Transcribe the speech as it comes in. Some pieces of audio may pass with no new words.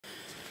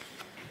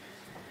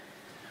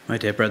My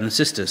dear brothers and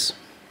sisters,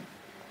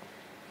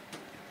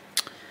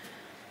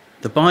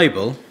 the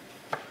Bible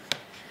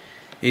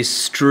is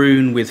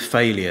strewn with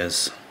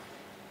failures.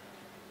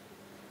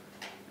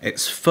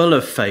 It's full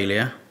of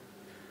failure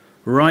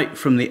right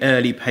from the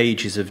early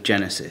pages of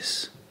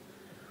Genesis,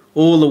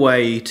 all the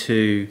way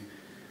to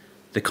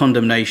the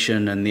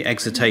condemnation and the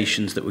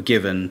exhortations that were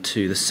given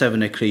to the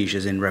 7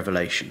 ecclesias in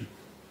Revelation.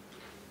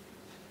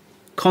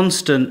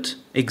 Constant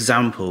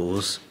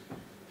examples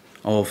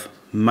of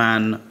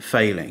man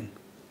failing,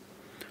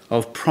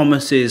 of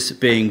promises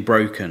being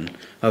broken,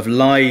 of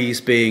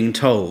lies being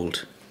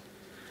told.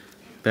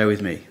 Bear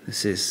with me,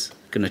 this is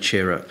going to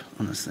cheer up,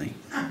 honestly.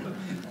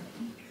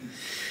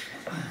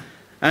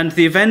 And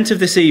the event of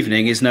this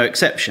evening is no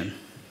exception.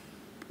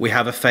 We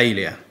have a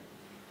failure.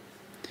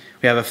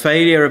 We have a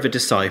failure of a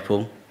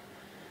disciple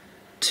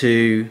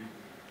to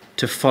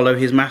follow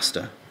his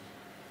master,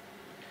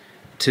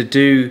 to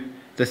do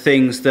the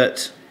things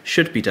that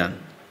should be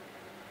done.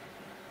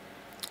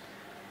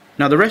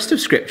 Now, the rest of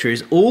Scripture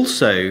is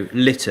also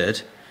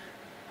littered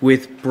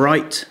with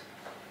bright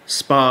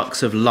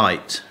sparks of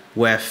light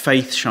where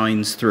faith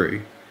shines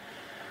through,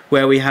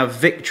 where we have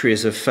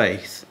victories of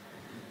faith,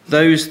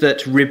 those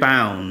that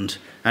rebound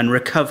and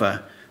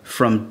recover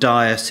from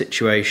dire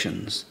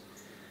situations.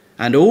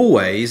 And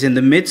always in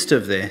the midst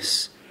of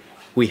this,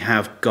 we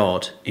have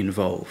God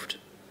involved.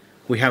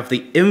 We have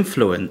the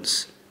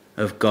influence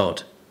of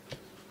God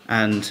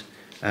and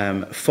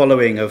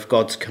following of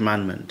God's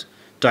commandment,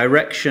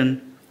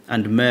 direction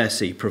and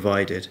mercy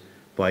provided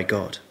by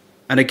God.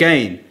 And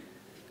again,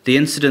 the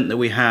incident that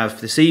we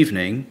have this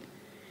evening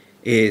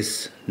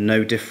is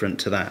no different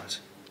to that.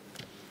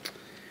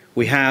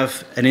 We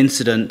have an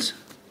incident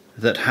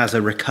that has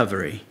a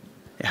recovery.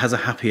 It has a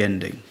happy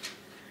ending.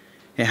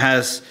 It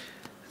has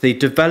the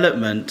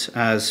development,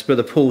 as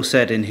Brother Paul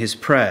said in his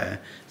prayer,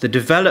 the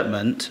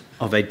development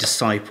of a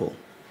disciple.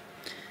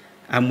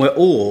 And we're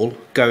all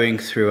going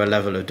through a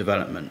level of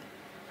development.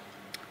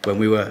 When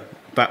we were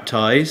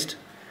baptized,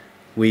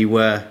 we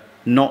were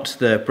not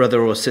the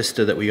brother or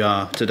sister that we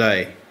are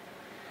today.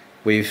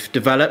 We've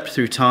developed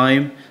through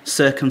time.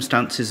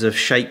 Circumstances have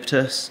shaped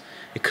us,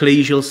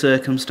 ecclesial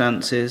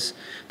circumstances,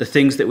 the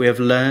things that we have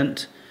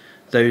learnt,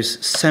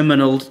 those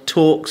seminal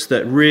talks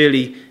that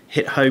really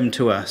hit home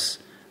to us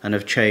and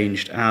have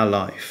changed our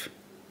life.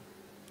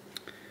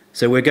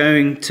 So we're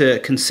going to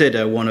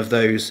consider one of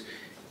those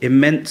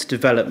immense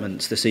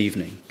developments this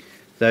evening,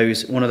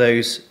 one of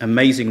those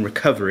amazing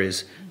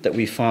recoveries that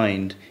we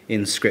find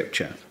in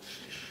Scripture.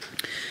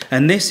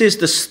 And this is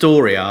the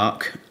story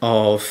arc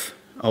of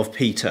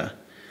Peter,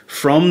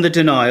 from the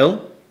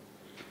denial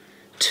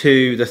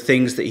to the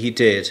things that he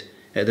did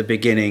at the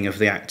beginning of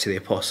the Acts of the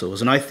Apostles.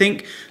 And I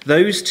think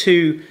those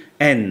two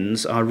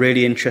ends are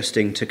really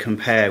interesting to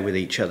compare with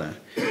each other.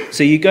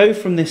 So you go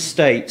from this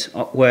state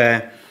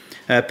where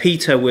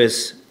Peter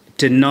was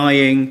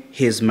denying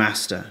his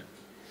master.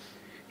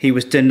 He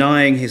was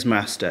denying his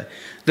master.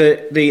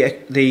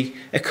 The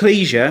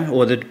ecclesia,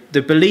 or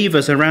the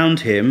believers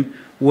around him,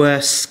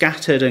 were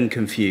scattered and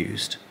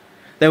confused.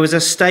 There was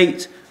a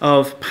state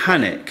of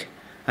panic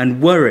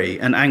and worry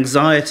and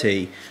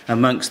anxiety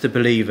amongst the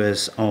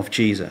believers of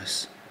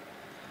Jesus.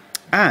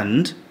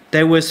 And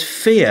there was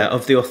fear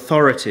of the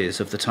authorities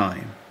of the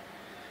time.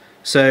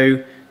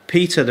 So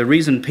Peter, the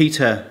reason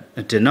Peter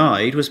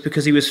denied was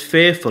because he was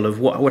fearful of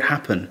what would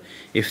happen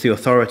if the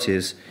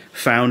authorities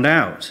found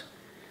out.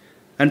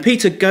 And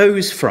Peter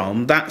goes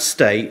from that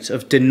state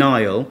of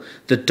denial,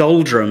 the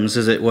doldrums,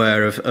 as it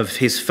were, of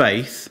his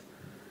faith,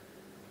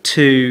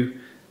 to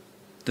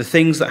the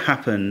things that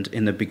happened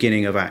in the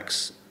beginning of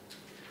Acts.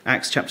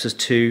 Acts chapters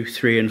 2,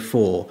 3 and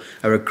 4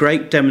 are a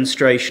great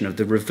demonstration of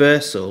the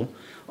reversal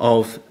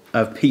of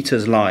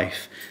Peter's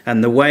life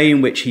and the way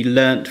in which he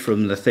learnt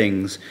from the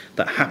things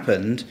that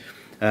happened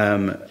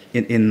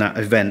in that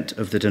event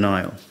of the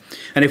denial.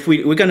 And if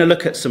we're going to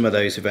look at some of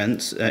those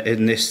events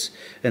in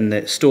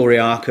the story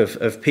arc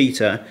of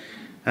Peter,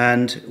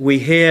 and we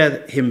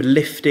hear him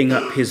lifting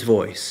up his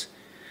voice.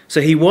 So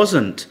he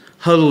wasn't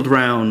huddled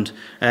round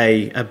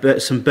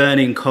some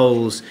burning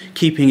coals,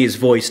 keeping his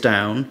voice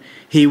down.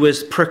 He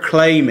was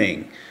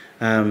proclaiming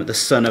the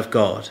Son of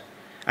God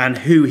and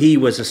who he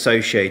was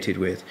associated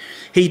with.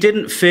 He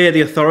didn't fear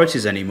the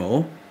authorities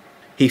anymore.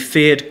 He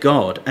feared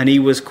God, and he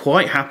was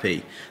quite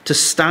happy to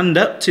stand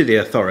up to the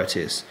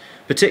authorities,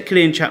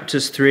 particularly in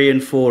chapters 3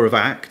 and 4 of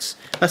Acts.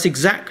 That's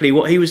exactly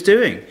what he was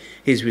doing.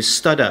 He was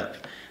stood up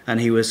and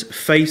he was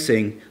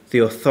facing the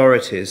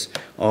authorities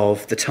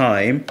of the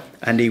time,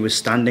 and he was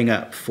standing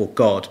up for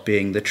God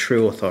being the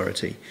true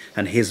authority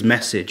and his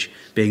message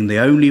being the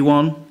only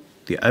one,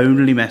 the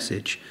only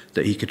message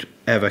that he could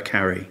ever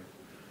carry.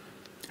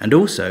 And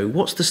also,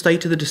 what's the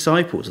state of the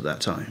disciples at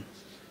that time?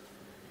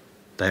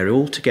 They're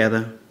all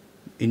together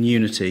in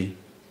unity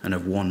and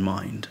of one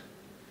mind.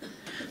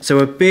 So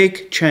a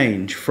big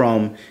change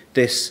from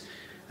this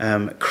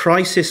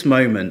crisis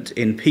moment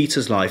in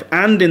Peter's life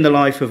and in the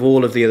life of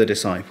all of the other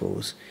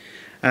disciples,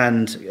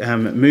 and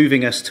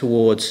moving us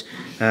towards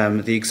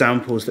the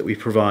examples that we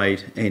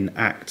provide in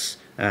Acts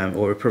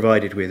or are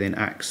provided with in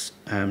Acts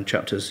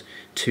chapters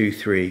 2,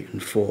 3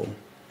 and 4.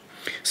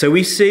 So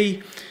we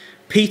see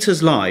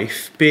Peter's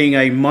life being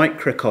a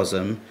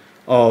microcosm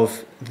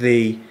of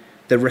the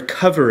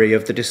recovery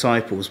of the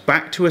disciples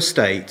back to a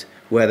state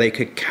where they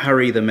could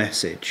carry the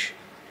message.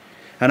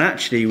 And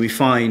actually we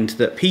find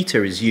that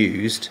Peter is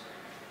used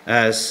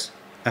as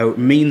a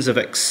means of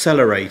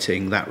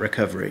accelerating that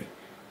recovery.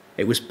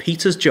 It was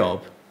Peter's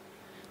job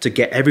to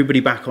get everybody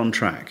back on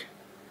track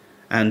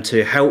and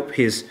to help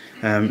his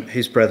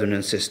brethren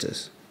and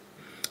sisters.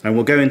 And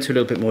we'll go into a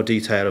little bit more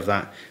detail of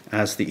that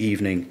as the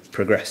evening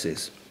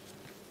progresses.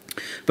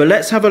 But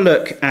let's have a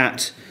look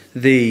at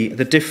the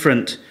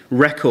different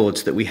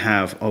records that we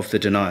have of the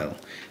denial.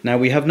 Now,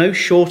 we have no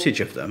shortage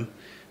of them,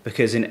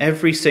 because in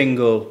every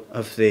single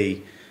of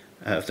the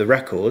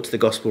records, the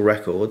gospel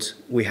records,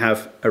 we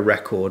have a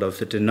record of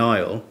the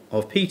denial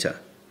of Peter.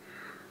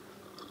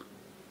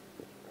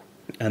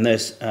 And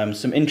there's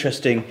some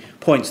interesting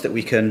points that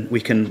we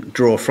can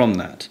draw from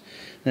that.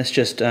 Let's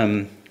just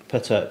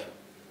put up.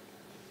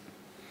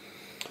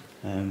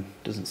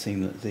 Doesn't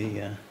seem that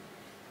the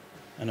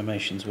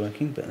animation's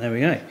working, but there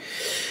we go.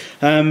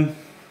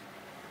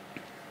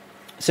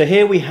 So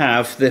here we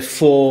have the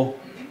four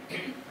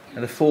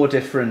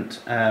different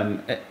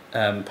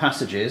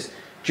passages.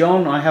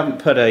 John, I haven't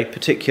put a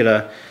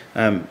particular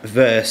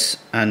verse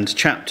and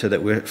chapter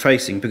that we're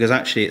facing, because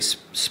actually it's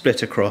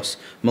split across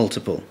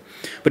multiple.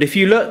 But if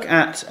you look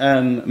at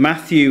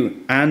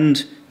Matthew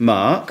and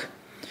Mark,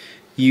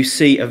 you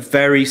see a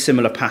very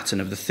similar pattern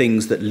of the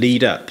things that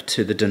lead up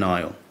to the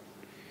denial.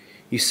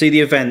 You see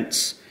the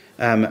events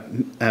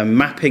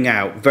mapping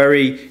out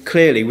very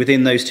clearly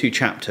within those two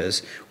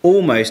chapters,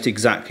 almost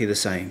exactly the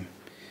same.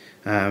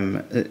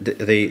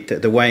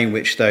 The way in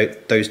which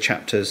those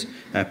chapters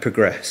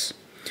progress.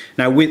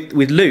 Now,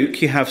 with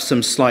Luke, you have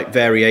some slight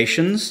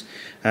variations.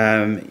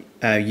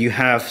 You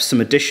have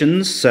some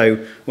additions. So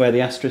where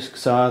the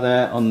asterisks are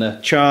there on the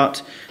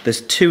chart,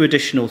 there's two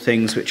additional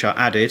things which are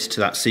added to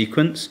that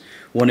sequence.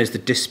 One is the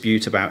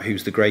dispute about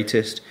who's the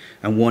greatest,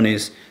 and one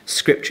is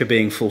Scripture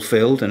being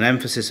fulfilled, an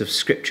emphasis of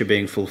Scripture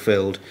being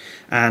fulfilled,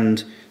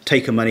 and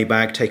take a money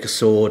bag, take a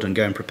sword, and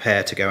go and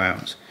prepare to go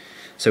out.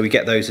 So we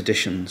get those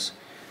additions.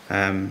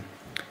 And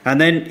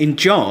then in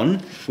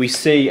John, we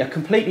see a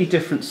completely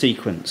different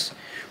sequence.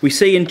 We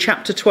see in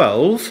chapter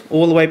 12,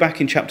 all the way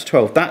back in chapter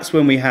 12, that's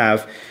when we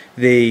have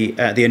the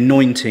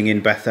anointing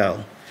in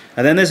Bethel.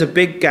 And then there's a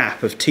big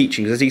gap of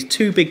teachings. There's these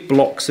two big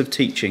blocks of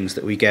teachings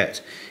that we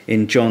get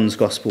in John's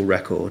gospel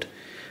record.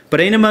 But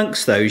in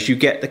amongst those, you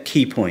get the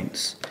key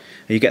points.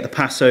 You get the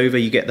Passover,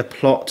 you get the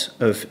plot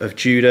of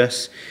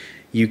Judas,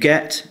 you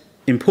get,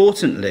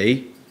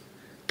 importantly,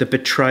 the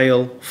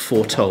betrayal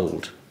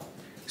foretold.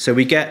 So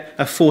we get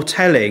a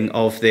foretelling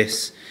of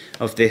this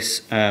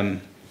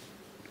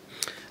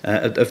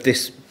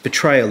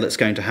betrayal that's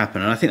going to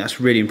happen, and I think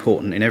that's really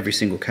important in every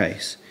single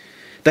case.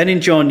 Then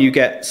in John, you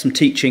get some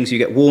teachings, you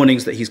get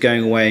warnings that he's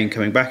going away and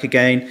coming back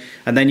again,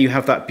 and then you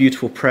have that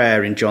beautiful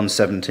prayer in John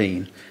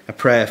 17, a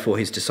prayer for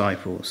his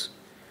disciples.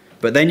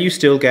 But then you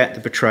still get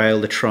the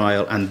betrayal, the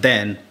trial, and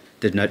then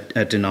the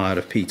denial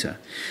of Peter.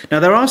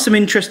 Now, there are some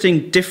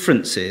interesting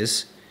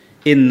differences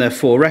in the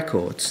four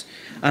records,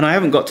 and I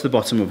haven't got to the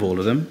bottom of all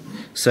of them,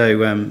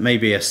 so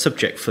maybe a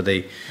subject for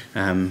the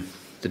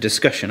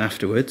discussion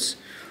afterwards.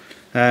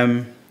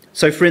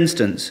 So, for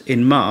instance,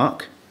 in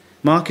Mark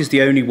is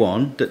the only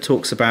one that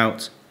talks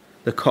about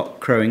the cock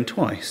crowing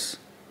twice.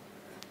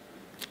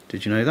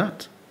 Did you know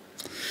that?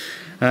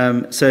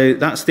 So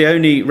that's the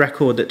only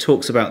record that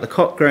talks about the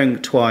cock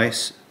crowing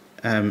twice,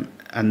 and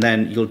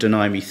then you'll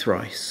deny me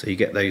thrice. So you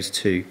get those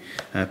two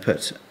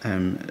put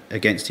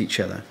against each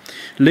other.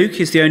 Luke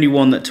is the only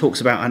one that talks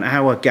about an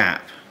hour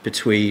gap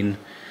between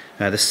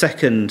the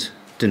second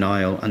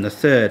denial and the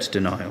third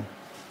denial.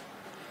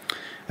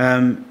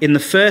 In the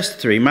first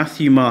three,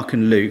 Matthew, Mark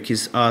and Luke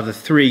are the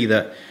three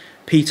that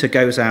Peter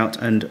goes out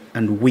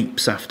and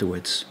weeps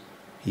afterwards.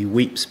 He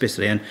weeps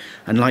bitterly.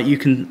 And like you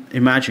can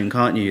imagine,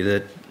 can't you,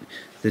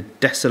 the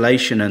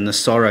desolation and the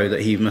sorrow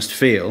that he must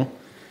feel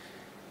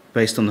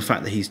based on the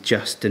fact that he's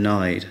just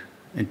denied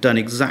and done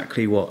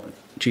exactly what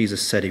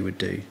Jesus said he would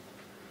do.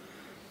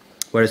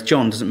 Whereas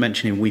John doesn't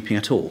mention him weeping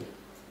at all.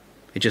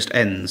 It just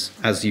ends,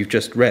 as you've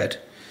just read,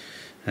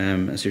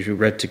 as you've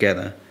read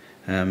together,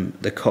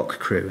 the cock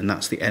crew, and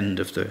that's the end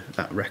of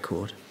that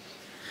record.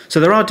 So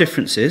there are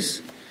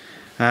differences,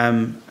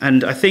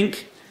 and I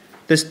think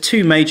there's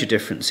two major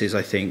differences,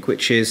 I think,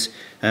 which is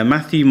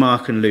Matthew,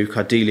 Mark and Luke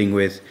are dealing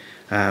with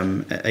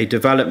a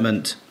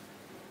development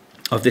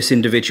of this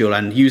individual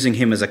and using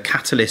him as a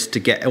catalyst to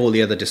get all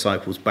the other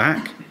disciples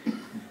back.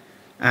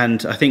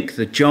 And I think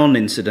the John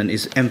incident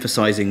is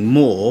emphasizing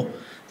more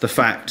the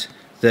fact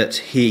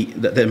that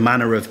the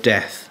manner of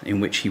death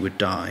in which he would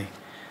die.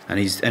 And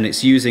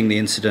it's using the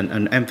incident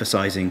and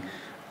emphasizing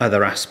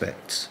other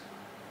aspects.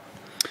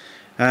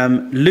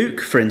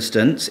 Luke, for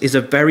instance, is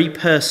a very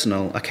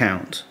personal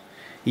account.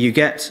 You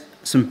get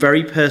some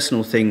very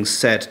personal things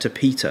said to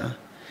Peter,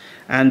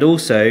 and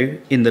also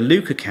in the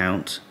Luke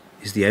account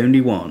is the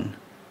only one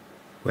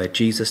where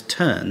Jesus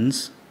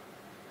turns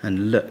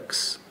and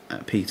looks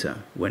at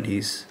Peter when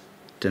he's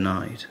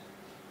denied.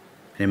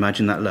 And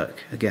imagine that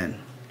look again.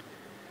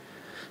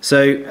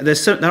 So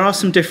there are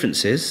some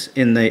differences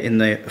in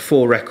the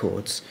four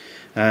records.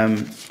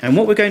 And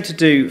what we're going to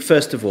do,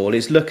 first of all,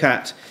 is look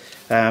at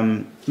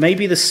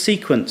maybe the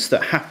sequence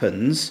that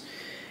happens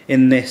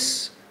in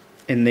these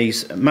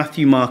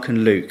Matthew, Mark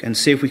and Luke, and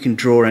see if we can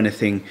draw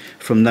anything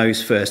from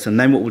those first. And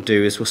then what we'll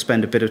do is we'll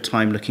spend a bit of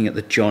time looking at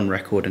the John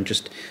record and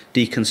just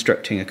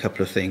deconstructing a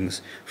couple of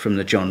things from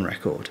the John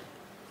record.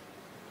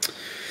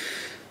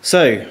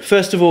 So,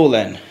 first of all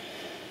then,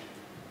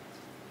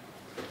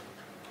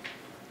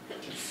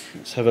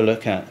 let's have a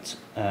look at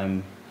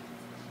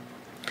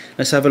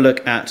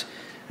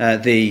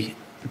the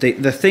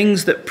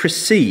things that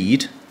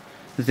precede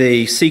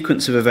the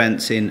sequence of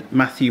events in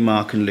Matthew,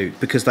 Mark and Luke,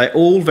 because they're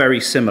all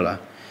very similar,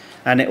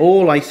 and it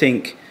all, I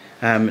think,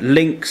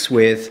 links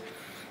with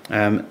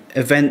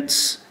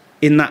events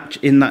in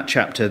that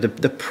chapter,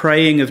 the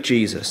praying of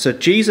Jesus. So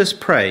Jesus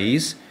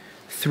prays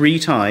 3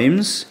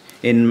 times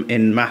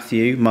in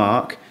Matthew,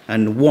 Mark,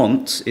 and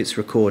once it's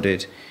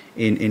recorded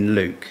in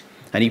Luke,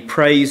 and he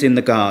prays in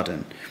the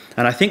garden.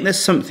 And I think there's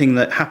something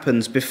that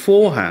happens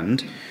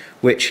beforehand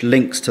which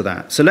links to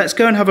that. So let's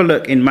go and have a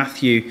look in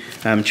Matthew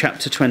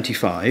chapter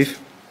 25.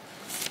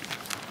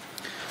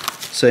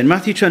 So in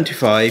Matthew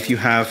 25 you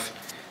have,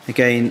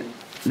 again,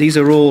 these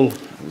are all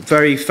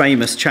very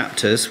famous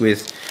chapters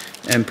with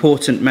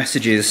important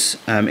messages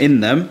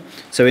in them.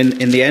 So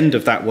in the end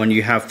of that one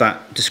you have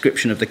that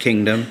description of the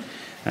kingdom,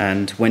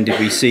 and when did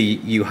we see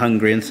you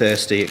hungry and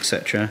thirsty,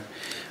 etc.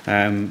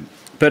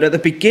 But at the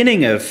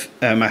beginning of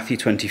Matthew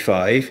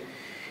 25,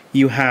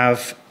 you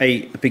have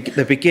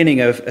the beginning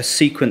of a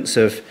sequence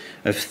of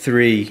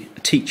 3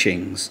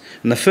 teachings.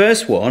 And the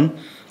first one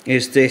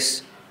is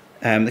this: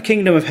 the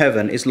kingdom of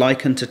heaven is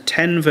like unto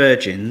 10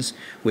 virgins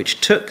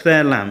which took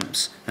their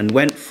lamps and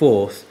went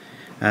forth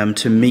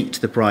to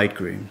meet the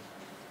bridegroom.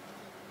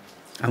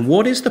 And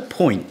what is the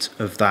point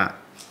of that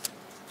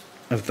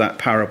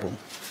parable?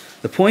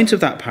 The point of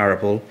that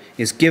parable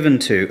is given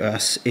to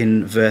us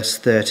in verse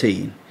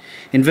 13.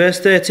 In verse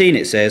 13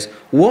 it says,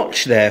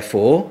 "Watch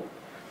therefore,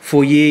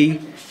 for ye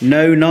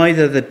know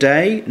neither the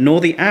day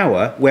nor the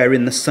hour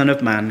wherein the Son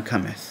of Man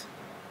cometh."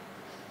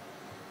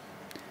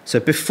 So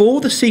before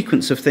the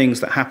sequence of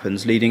things that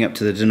happens leading up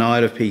to the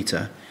denial of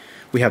Peter,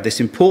 we have this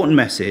important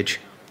message: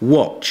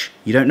 watch.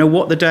 You don't know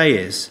what the day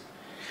is.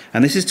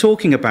 And this is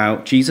talking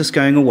about Jesus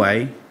going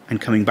away and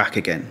coming back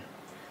again.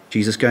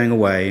 Jesus going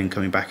away and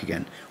coming back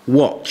again.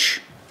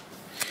 Watch.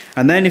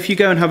 And then if you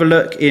go and have a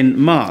look in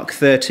Mark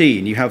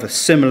 13, you have a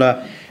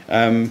similar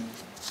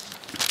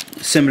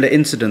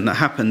incident that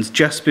happens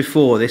just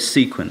before this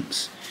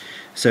sequence.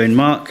 So in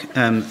Mark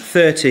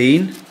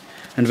 13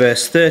 and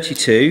verse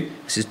 32,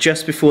 this is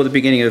just before the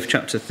beginning of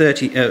chapter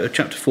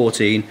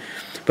 14.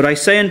 "But I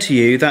say unto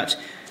you that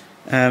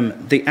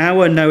the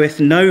hour knoweth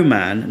no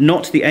man,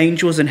 not the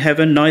angels in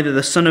heaven, neither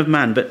the Son of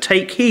Man. But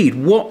take heed,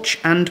 watch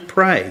and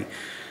pray,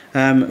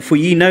 for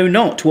ye know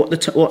not what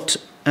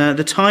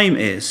the time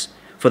is.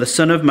 For the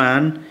Son of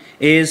Man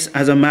is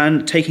as a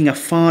man taking a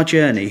far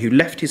journey, who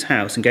left his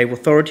house and gave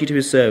authority to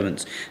his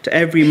servants, to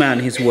every man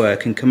his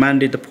work, and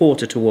commanded the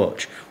porter to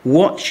watch.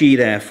 Watch ye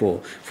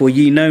therefore, for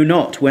ye know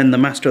not when the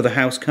master of the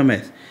house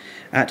cometh,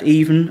 at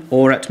even,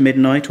 or at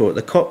midnight, or at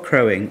the cock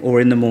crowing,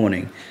 or in the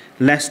morning,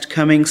 lest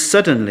coming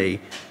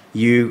suddenly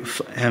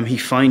he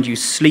find you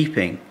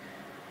sleeping.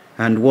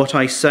 And what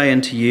I say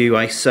unto you,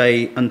 I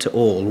say unto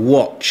all,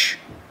 watch."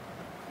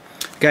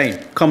 Again,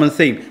 common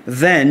theme.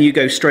 Then you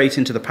go straight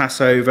into the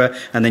Passover,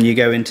 and then you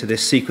go into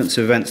this sequence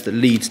of events that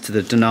leads to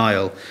the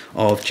denial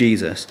of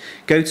Jesus.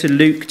 Go to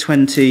Luke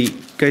 20.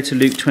 Go to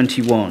Luke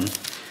 21.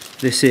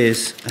 This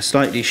is a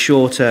slightly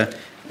shorter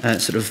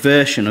sort of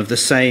version of the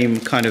same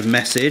kind of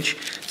message.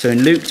 So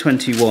in Luke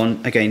 21,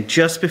 again,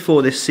 just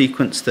before this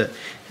sequence that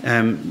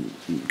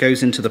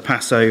goes into the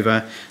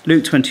Passover,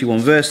 Luke 21,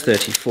 verse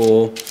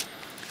 34,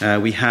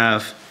 we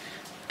have,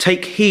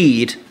 "Take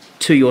heed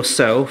to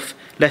yourself,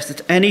 lest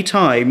at any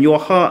time your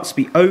hearts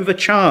be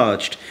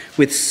overcharged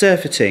with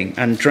surfeiting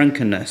and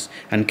drunkenness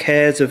and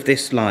cares of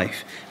this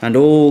life, and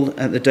all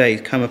the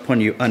days come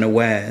upon you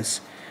unawares."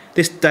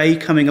 This day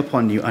coming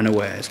upon you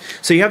unawares.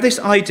 So you have this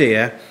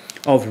idea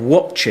of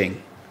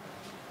watching.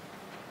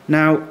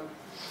 Now,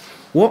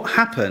 what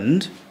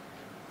happened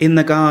in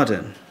the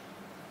garden?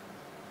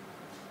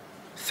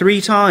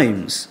 3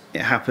 times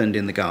it happened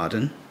in the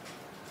garden.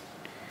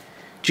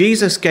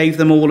 Jesus gave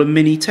them all a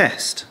mini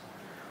test.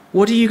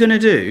 What are you going to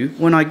do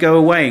when I go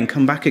away and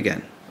come back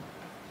again?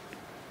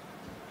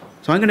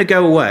 So I'm going to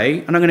go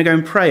away and I'm going to go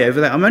and pray over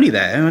there. I'm only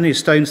there, I'm only a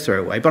stone's throw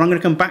away, but I'm going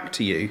to come back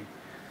to you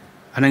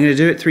and I'm going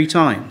to do it 3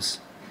 times.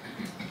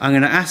 I'm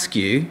going to ask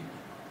you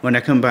when I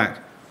come back,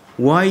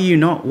 why are you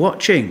not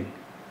watching?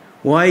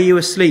 Why are you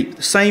asleep?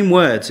 The same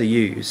words are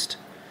used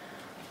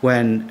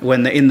when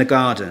they're in the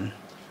garden.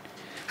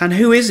 And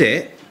who is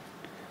it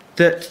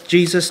that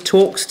Jesus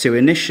talks to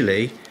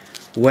initially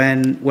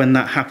when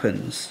that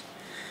happens?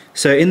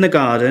 So in the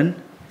garden,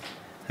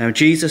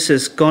 Jesus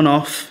has gone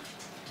off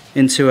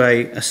into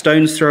a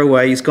stone's throw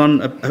away. He's gone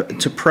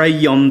to pray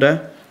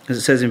yonder, as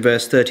it says in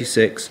verse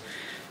 36.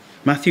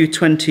 Matthew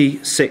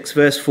 26,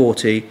 verse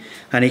 40,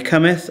 and he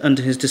cometh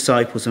unto his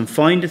disciples and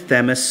findeth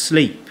them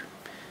asleep.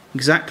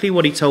 Exactly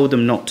what he told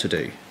them not to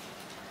do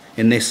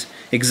in this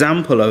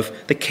example of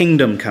the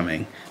kingdom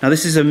coming. Now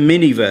this is a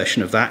mini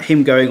version of that,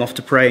 him going off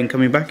to pray and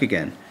coming back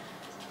again.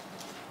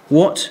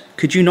 What?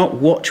 Could you not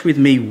watch with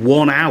me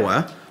 1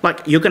 hour?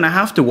 Like, you're going to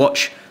have to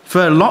watch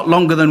for a lot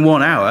longer than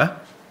 1 hour,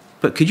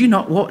 but could you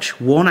not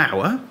watch 1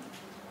 hour?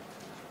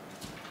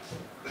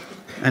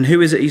 And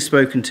who is it he's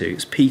spoken to?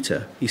 It's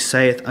Peter. He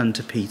saith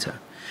unto Peter.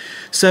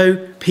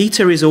 So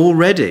Peter is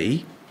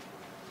already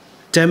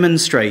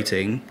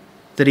demonstrating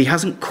that he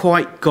hasn't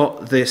quite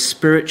got the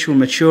spiritual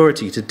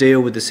maturity to deal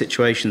with the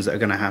situations that are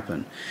going to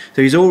happen.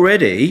 So he's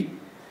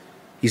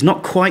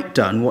not quite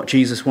done what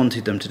Jesus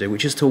wanted them to do,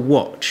 which is to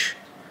watch.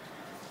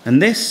 And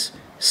this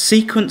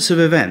sequence of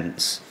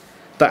events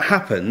that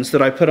happens,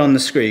 that I put on the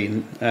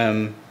screen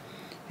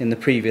in the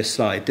previous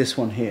slide, this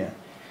one here,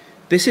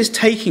 this is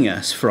taking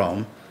us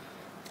from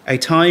a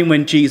time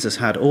when Jesus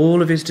had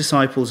all of his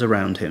disciples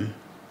around him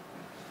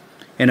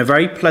in a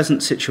very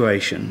pleasant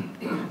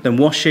situation, them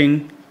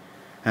washing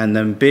and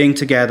them being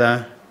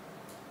together,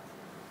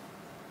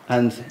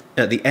 and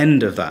at the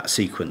end of that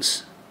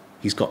sequence,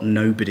 he's got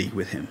nobody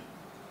with him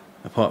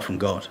apart from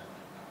God.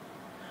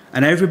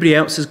 And everybody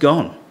else has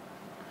gone.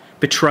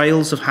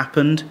 Betrayals have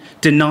happened,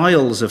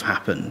 denials have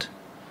happened.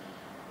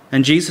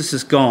 And Jesus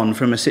has gone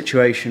from a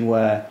situation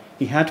where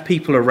he had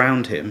people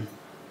around him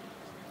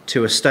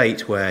to a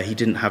state where he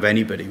didn't have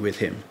anybody with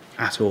him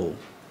at all.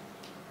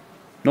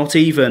 Not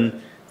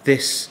even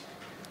this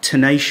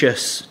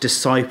tenacious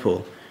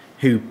disciple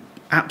who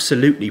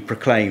absolutely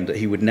proclaimed that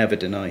he would never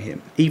deny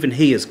him. Even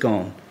he has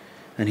gone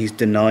and he's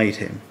denied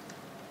him.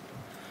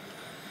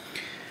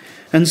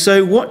 And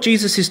so what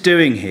Jesus is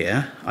doing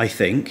here, I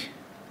think,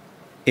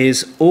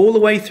 is all the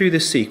way through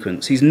this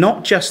sequence, he's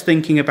not just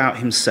thinking about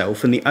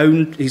himself and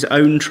his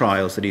own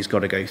trials that he's got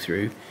to go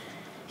through.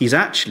 He's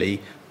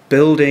actually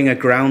building a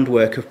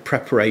groundwork of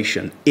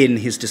preparation in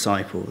his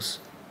disciples.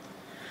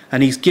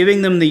 And he's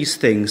giving them these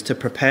things to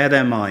prepare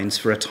their minds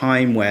for a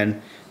time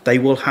when they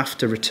will have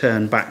to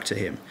return back to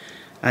him.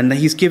 And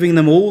he's giving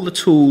them all the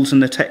tools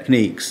and the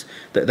techniques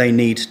that they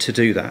need to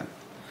do that.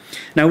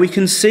 Now we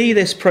can see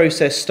this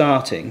process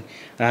starting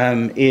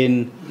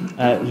in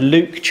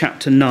Luke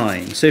chapter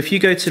 9. So if you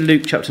go to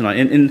Luke chapter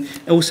 9,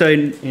 also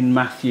in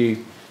Matthew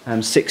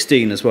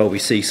 16 as well, we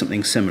see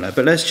something similar.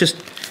 But let's just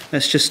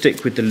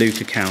stick with the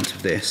Luke account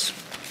of this.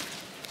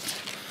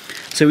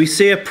 So we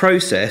see a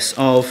process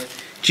of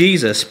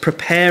Jesus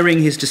preparing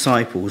his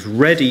disciples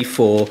ready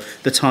for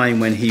the time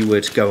when he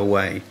would go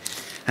away.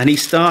 And he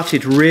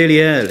started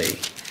really early.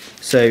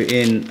 So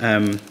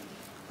in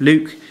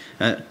Luke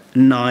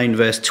 9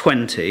 verse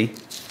 20,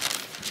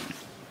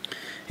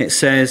 it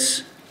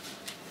says,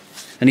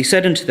 and he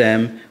said unto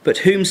them, but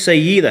whom say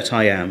ye that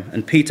I am?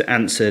 And Peter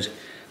answered,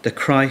 the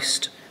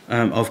Christ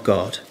of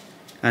God.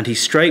 And he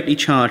straitly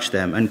charged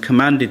them and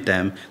commanded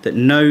them that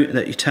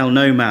you tell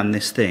no man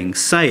this thing,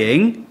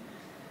 saying,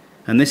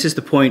 and this is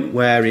the point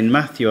where in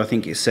Matthew, I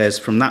think it says,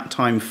 from that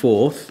time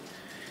forth,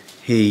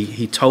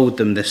 he told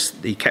them this,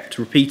 he kept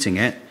repeating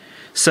it,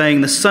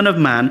 saying, the Son of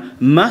Man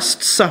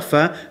must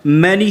suffer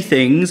many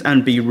things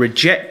and be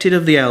rejected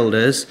of the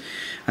elders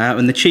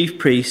and the chief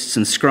priests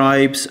and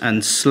scribes,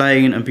 and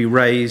slain and be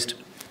raised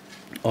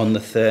on the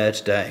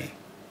third day.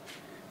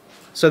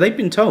 So they'd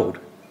been told.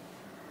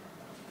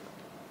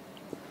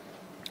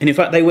 And in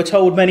fact, they were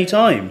told many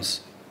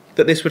times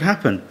that this would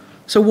happen.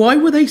 So why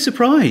were they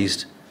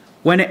surprised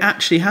when it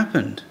actually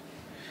happened?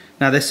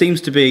 Now, there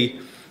seems to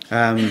be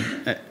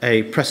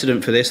a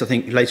precedent for this. I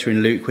think later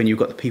in Luke, when you've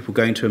got the people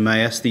going to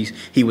Emmaus,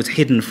 he was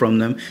hidden from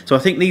them. So I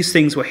think these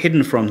things were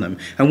hidden from them.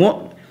 And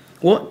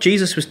what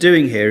Jesus was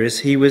doing here is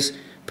he was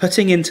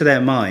putting into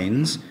their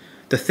minds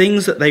the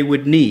things that they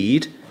would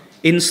need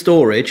in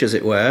storage, as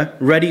it were,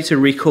 ready to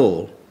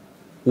recall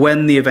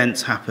when the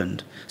events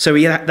happened. So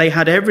they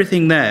had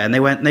everything there, and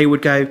they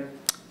would go,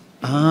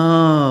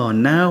 oh,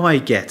 now I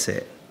get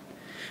it.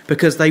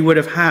 Because they would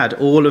have had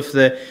all of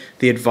the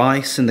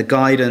advice and the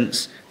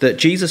guidance that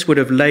Jesus would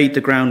have laid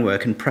the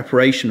groundwork and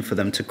preparation for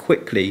them to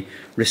quickly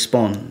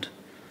respond.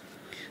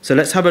 So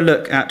let's have a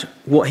look at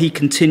what he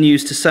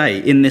continues to say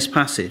in this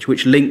passage,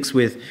 which links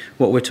with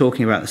what we're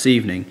talking about this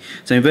evening.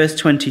 So in verse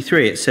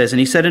 23 it says, and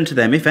he said unto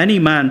them, if any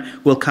man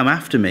will come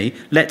after me,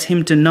 let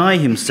him deny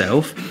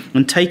himself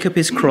and take up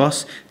his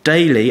cross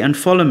daily and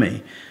follow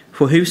me.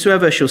 For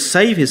whosoever shall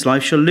save his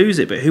life shall lose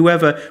it, but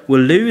whoever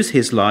will lose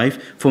his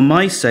life for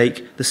my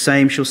sake, the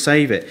same shall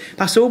save it.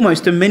 That's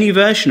almost a mini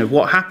version of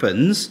what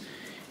happens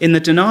in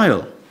the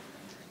denial.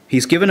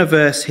 He's given a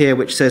verse here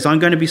which says, I'm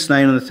going to be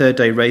slain on the third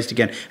day, raised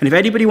again. And if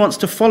anybody wants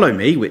to follow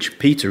me, which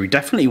Peter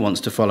definitely wants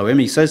to follow him,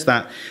 he says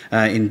that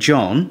in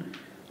John,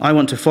 I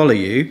want to follow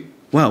you.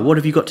 Well, what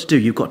have you got to do?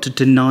 You've got to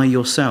deny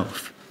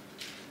yourself.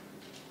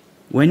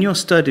 When you're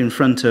stood in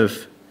front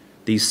of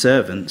these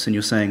servants and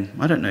you're saying,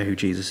 I don't know who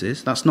Jesus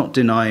is, that's not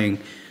denying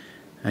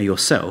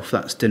yourself,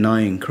 that's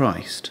denying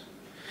Christ.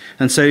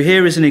 And so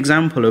here is an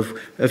example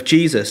of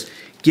Jesus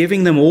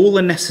giving them all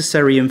the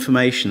necessary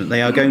information that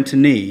they are going to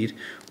need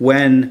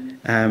when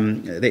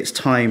it's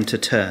time to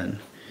turn.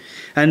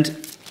 And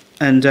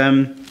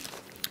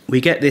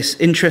we get this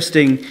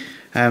interesting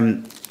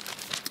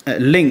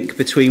link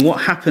between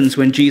what happens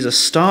when Jesus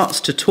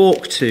starts to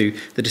talk to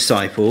the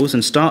disciples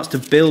and starts to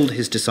build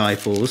his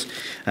disciples,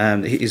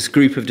 his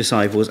group of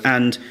disciples,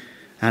 and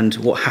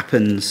what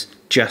happens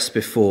just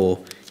before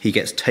he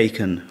gets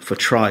taken for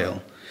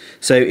trial.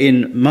 So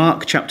in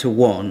Mark chapter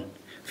 1,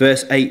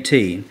 verse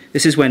 18,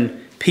 this is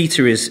when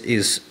Peter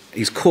is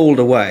called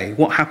away.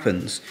 What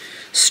happens?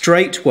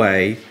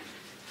 Straightway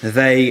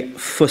they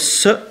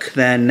forsook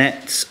their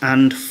nets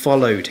and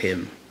followed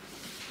him.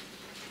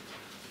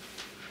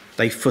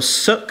 They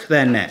forsook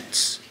their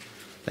nets.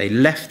 They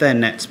left their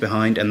nets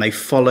behind and they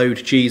followed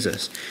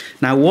Jesus.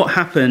 Now, what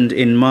happened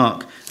in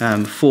Mark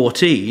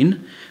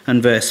 14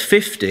 and verse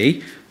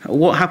 50?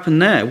 What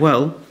happened there?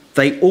 Well,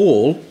 they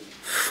all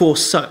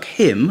forsook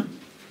him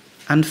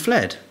and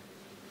fled.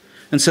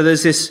 And so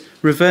there's this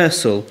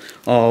reversal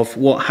of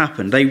what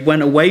happened. They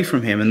went away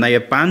from him and they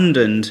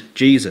abandoned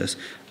Jesus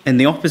in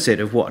the opposite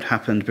of what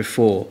happened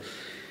before.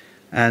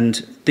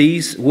 And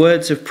these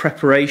words of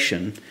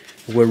preparation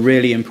were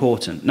really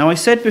important. Now, I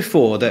said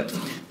before that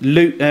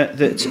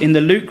that in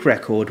the Luke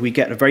record we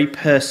get a very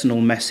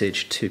personal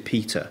message to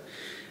Peter.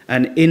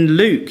 And in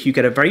Luke you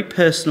get a very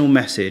personal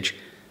message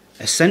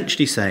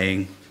essentially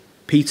saying,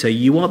 Peter,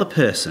 you are the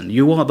person,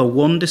 you are the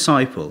one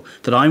disciple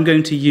that I'm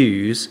going to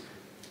use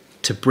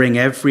to bring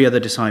every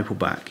other disciple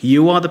back.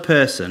 You are the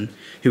person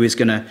who is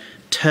going to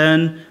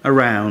turn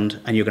around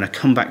and you're going to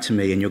come back to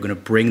me and you're going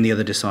to bring the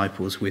other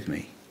disciples with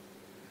me.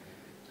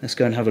 Let's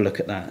go and have a look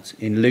at that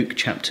in Luke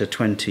chapter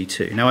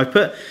 22. Now, I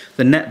put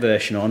the net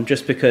version on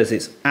just because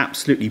it's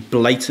absolutely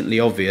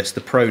blatantly obvious,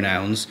 the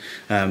pronouns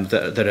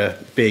that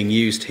are being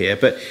used here.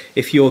 But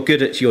if you're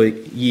good at your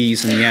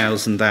ye's and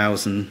yows and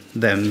thous and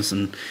thems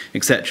and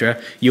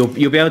etc., you'll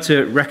be able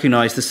to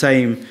recognise the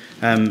same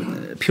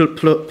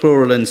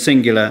plural and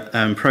singular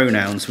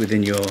pronouns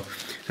within your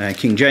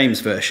King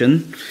James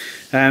version.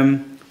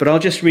 But I'll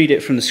just read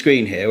it from the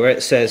screen here where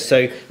it says,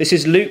 so this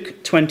is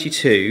Luke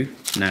 22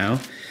 now.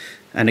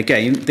 And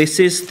again, this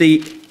is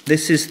the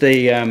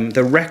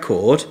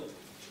record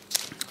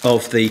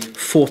of the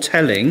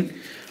foretelling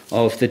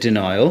of the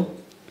denial.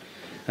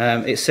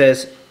 It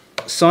says,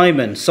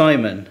 Simon,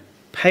 Simon,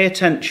 pay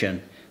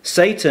attention.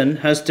 Satan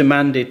has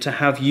demanded to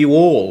have you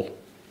all,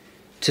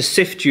 to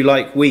sift you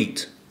like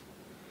wheat.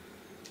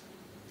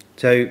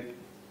 So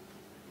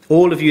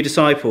all of you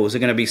disciples are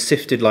going to be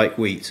sifted like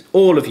wheat.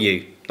 All of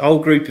you, the whole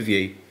group of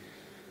you.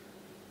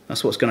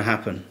 That's what's going to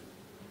happen.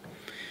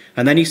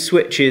 And then he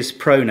switches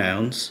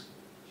pronouns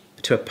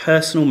to a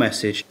personal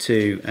message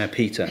to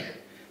Peter.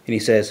 And he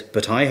says,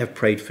 but I have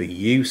prayed for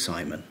you,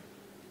 Simon,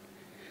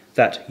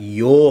 that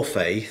your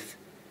faith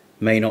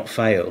may not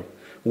fail.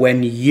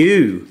 When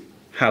you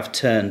have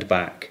turned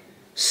back,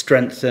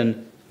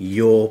 strengthen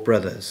your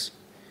brothers.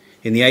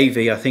 In the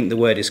AV, I think the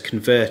word is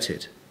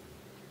converted.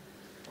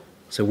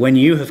 So when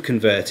you have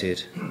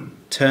converted,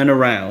 turn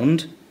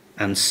around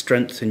and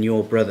strengthen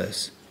your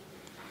brothers.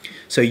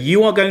 So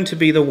you are going to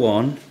be the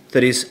one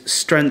that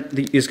is going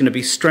to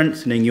be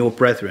strengthening your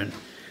brethren.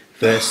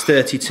 Verse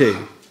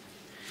 32.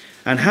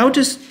 And how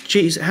does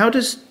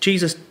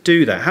Jesus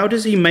do that? How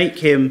does he make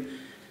him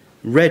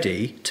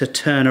ready to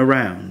turn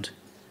around?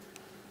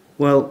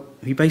 Well,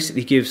 he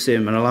basically gives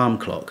him an alarm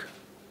clock.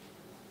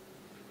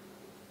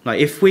 Like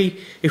if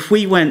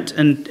we went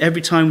and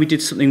every time we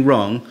did something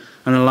wrong,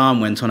 an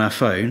alarm went on our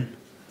phone,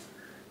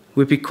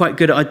 we'd be quite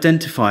good at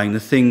identifying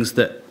the things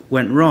that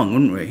went wrong,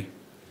 wouldn't we?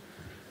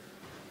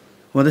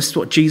 Well, this is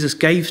what Jesus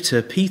gave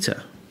to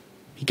Peter.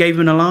 He gave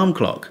him an alarm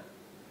clock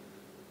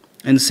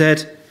and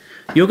said,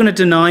 you're going to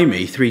deny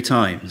me 3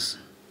 times.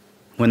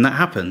 When that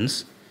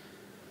happens,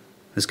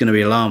 there's going to be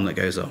an alarm that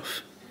goes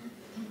off.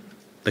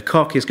 The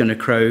cock is going to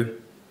crow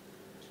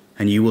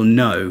and you will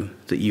know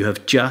that you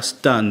have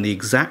just done the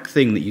exact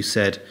thing that you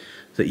said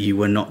that you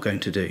were not going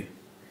to do.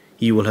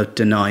 You will have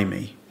denied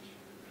me.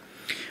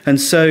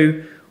 And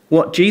so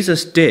what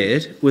Jesus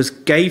did was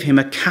gave him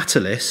a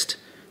catalyst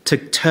to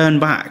turn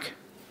back.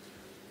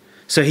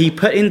 So he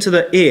put into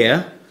the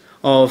ear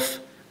of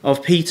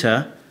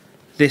Peter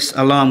this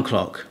alarm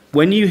clock.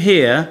 When you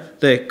hear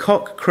the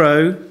cock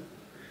crow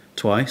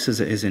twice, as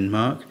it is in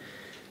Mark,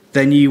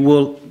 then you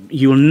will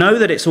know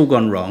that it's all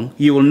gone wrong.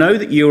 You will know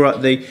that you're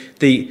at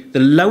the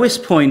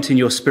lowest point in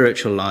your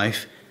spiritual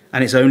life,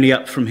 and it's only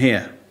up from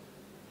here.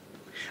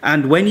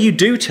 And when you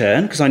do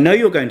turn, because I know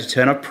you're going to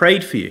turn, I've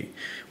prayed for you.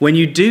 When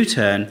you do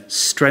turn,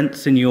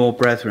 strengthen your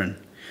brethren.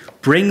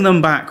 Bring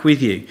them back with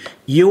you.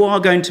 You are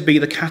going to be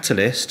the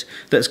catalyst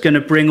that's going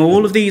to bring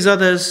all of these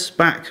others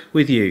back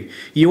with you.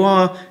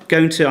 I'm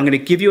going to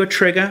give you a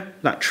trigger.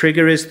 That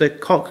trigger is the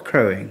cock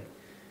crowing.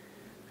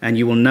 And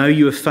you will know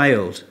you have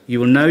failed.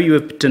 You will know you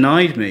have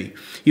denied me.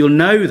 You'll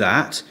know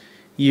that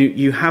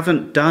you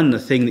haven't done the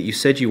thing that you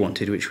said you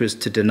wanted, which was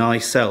to deny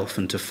self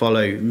and to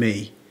follow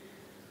me.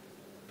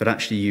 But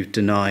actually you've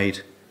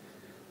denied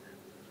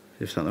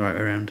Is that the right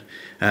way around?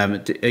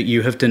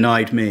 You have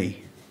denied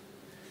me.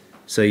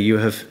 So you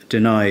have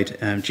denied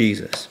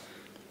Jesus.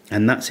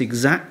 And that's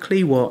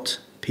exactly what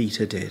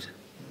Peter did.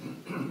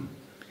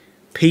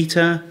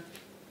 Peter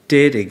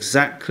did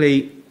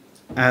exactly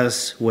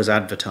as was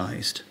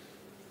advertised.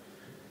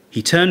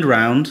 He turned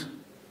round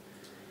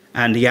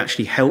and he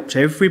actually helped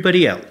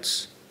everybody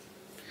else.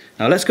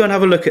 Now let's go and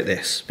have a look at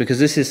this, because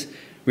this is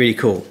really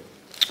cool.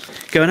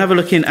 Go and have a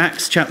look in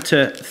Acts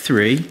chapter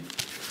 3,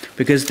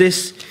 because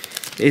this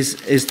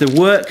is the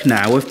work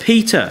now of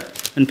Peter.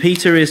 And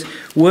Peter is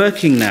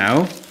working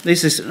now.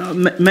 This is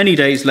many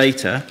days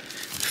later,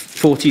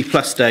 40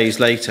 plus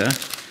days later.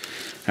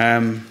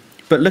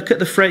 But look at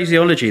the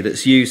phraseology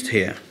that's used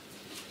here.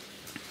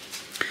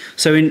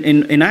 So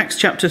in Acts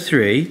chapter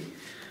 3,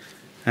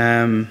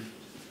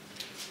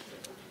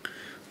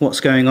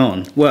 what's going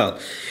on? Well,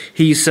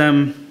 he's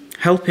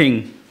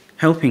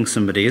helping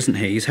somebody, isn't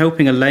he? He's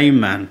helping a lame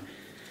man.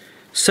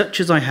 Such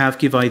as I have,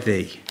 give I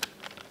thee.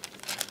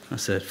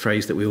 That's a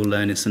phrase that we all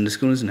learn in Sunday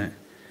school, isn't it?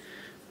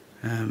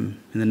 In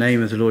the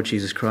name of the Lord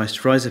Jesus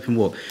Christ, rise up and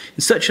walk.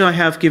 And such as I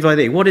have, give I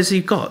thee. What has he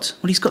got?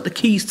 Well, he's got the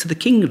keys to the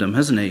kingdom,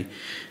 hasn't he?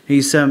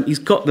 He's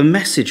got the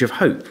message of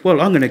hope.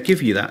 Well, I'm going to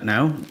give you that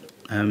now,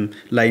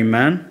 lame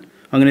man.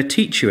 I'm going to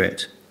teach you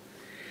it.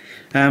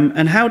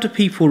 And how do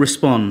people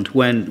respond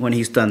when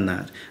he's done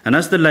that? And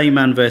as the lame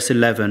man, verse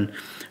 11,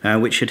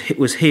 which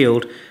was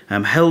healed,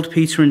 held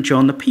Peter and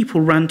John, the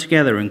people ran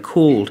together and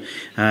called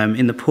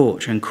in the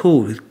porch and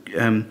called with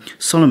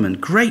Solomon,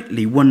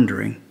 greatly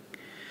wondering.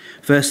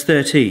 Verse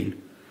 13,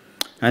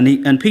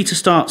 and Peter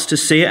starts to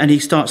see it, and he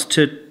starts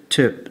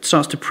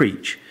to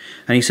preach.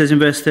 And he says in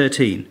verse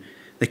 13,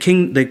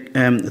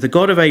 the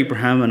God of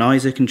Abraham and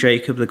Isaac and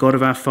Jacob, the God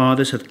of our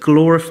fathers, hath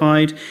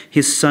glorified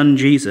his son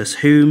Jesus,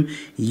 whom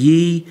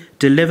ye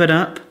delivered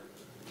up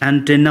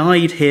and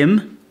denied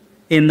him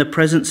in the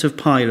presence of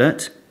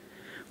Pilate,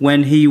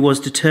 when he was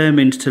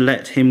determined to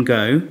let him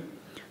go.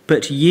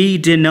 But ye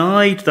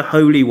denied the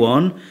Holy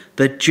One,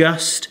 the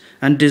just,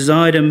 and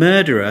desired a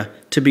murderer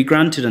to be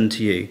granted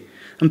unto you.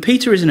 And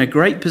Peter is in a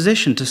great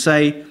position to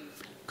say,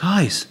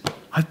 guys,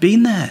 I've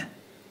been there.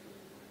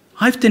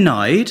 I've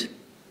denied,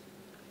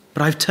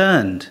 but I've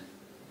turned.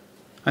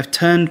 I've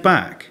turned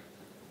back.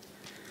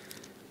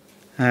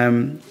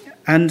 And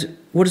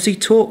what does he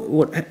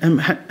talk?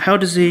 How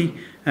does he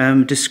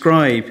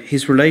describe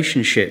his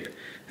relationship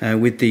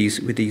with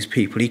these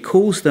people? He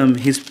calls them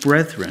his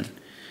brethren.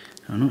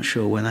 I'm not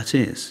sure where that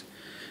is,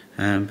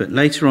 but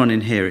later on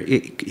in here,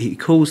 he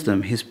calls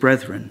them his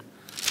brethren.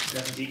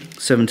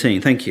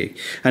 17, thank you.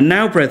 And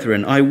now,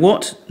 brethren, I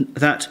wot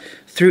that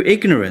through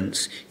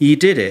ignorance ye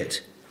did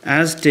it,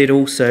 as did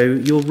also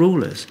your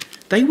rulers.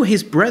 They were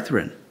his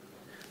brethren.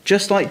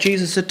 Just like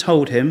Jesus had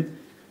told him,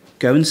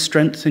 go and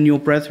strengthen your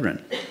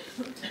brethren.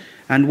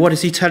 And what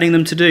is he telling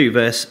them to do?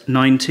 Verse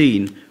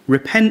 19,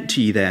 repent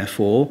ye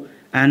therefore,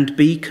 and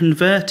be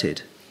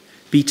converted.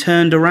 Be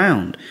turned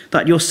around,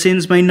 that your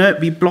sins may not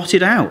be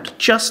blotted out,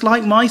 just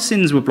like my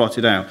sins were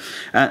blotted out,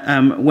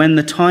 when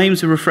the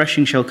times of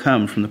refreshing shall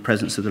come from the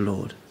presence of the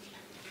Lord.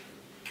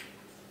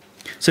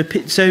 So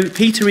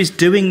Peter is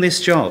doing this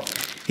job.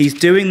 He's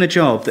doing the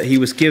job that he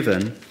was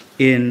given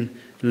in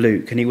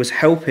Luke, and he was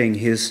helping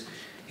his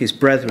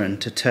brethren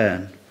to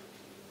turn.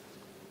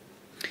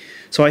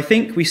 So I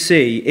think we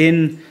see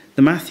in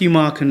the Matthew,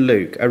 Mark and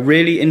Luke a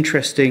really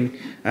interesting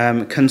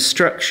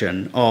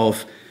construction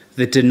of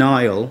the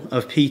denial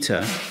of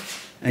Peter,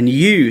 and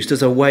used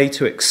as a way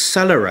to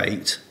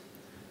accelerate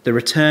the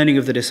returning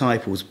of the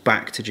disciples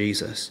back to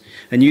Jesus.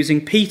 And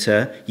using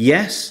Peter,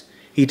 yes,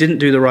 he didn't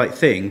do the right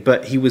thing,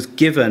 but he was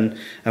given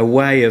a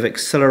way of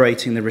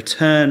accelerating the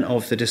return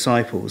of the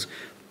disciples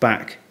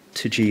back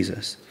to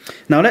Jesus.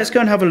 Now let's go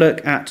and have a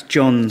look at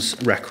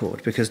John's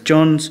record, because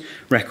John's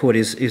record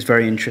is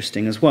very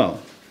interesting as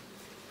well.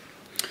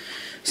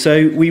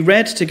 So we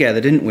read together,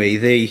 didn't we,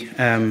 the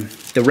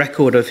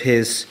record of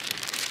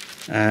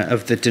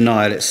the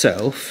denial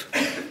itself.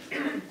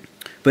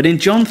 But in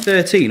John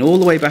 13, all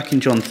the way back in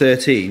John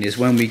 13, is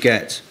when we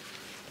get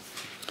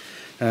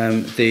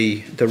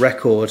the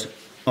record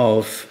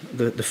of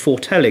the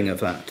foretelling of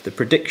that, the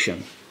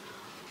prediction.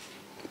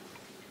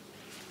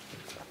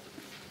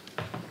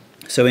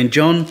 So in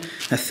John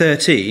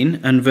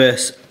 13 and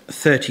verse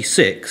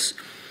 36,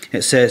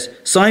 it says,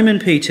 Simon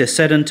Peter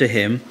said unto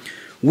him,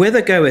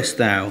 Whither goest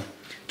thou?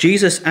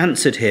 Jesus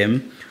answered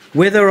him,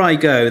 Whither I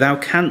go, thou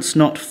canst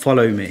not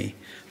follow me.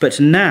 But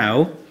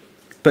thou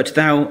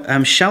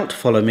shalt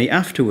follow me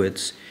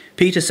afterwards.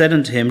 Peter said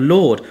unto him,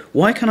 Lord,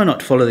 why can I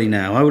not follow thee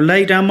now? I will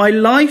lay down my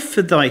life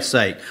for thy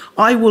sake.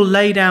 I will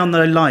lay down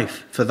thy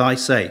life for thy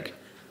sake.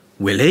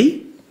 Will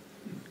he?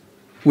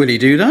 Will he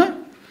do that?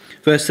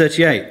 Verse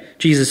 38,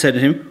 Jesus said to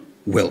him,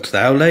 Wilt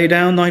thou lay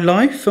down thy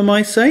life for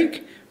my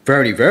sake?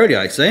 Verily, verily,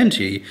 I say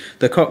unto you,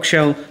 the cock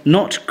shall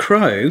not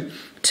crow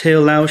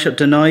till thou shalt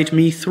deny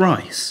me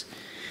thrice.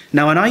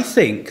 Now, and I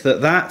think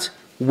that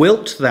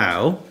wilt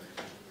thou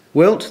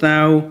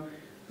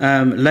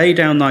lay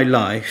down thy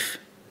life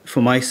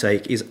for my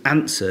sake is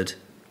answered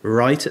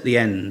right at the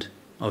end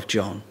of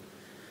John.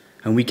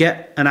 And we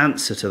get an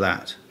answer to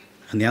that.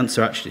 And the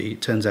answer actually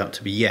turns out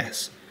to be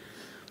yes.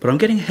 But I'm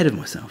getting ahead of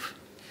myself.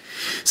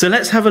 So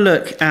let's have a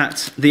look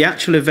at the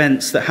actual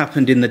events that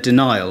happened in the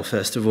denial,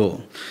 first of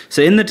all.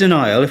 So in the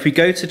denial, if we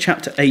go to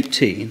chapter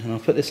 18, and I'll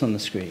put this on the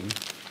screen.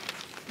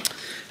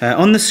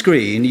 On the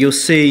screen, you'll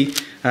see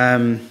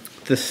the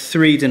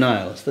three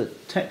denials. The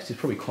text is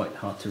probably quite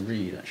hard to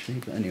read, actually,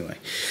 but anyway.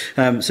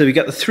 So we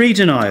get the three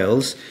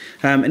denials,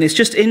 and it's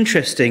just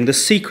interesting, the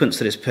sequence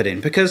that it's put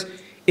in, because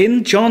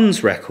in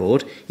John's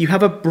record, you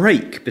have a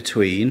break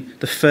between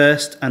the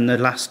first and the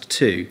last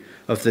two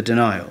of the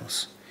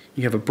denials.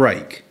 You have a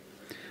break.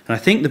 And I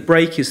think the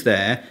break is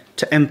there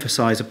to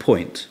emphasize a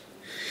point.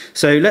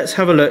 So let's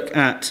have a look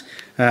at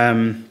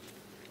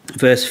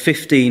verse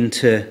 15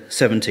 to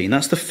 17.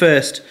 That's the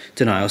first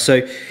denial.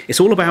 So it's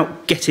all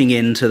about getting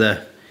into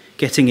the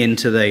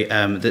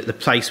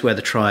place where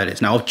the trial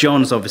is. Now,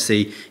 John's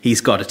obviously,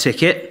 he's got a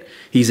ticket.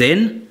 He's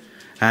in.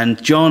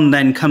 And John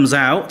then comes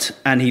out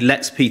and he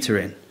lets Peter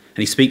in. And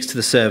he speaks to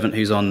the servant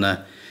who's on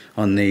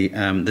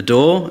the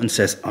door and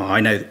says, "Oh, I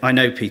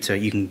know, Peter,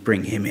 you can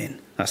bring him in."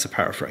 That's a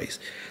paraphrase.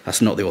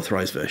 That's not the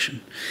authorized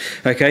version.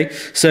 Okay,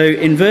 so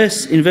in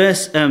verse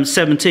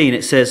 17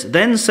 it says,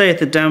 "Then saith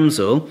the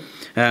damsel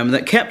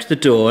that kept the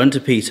door unto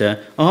Peter,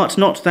 Art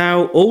not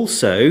thou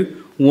also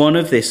one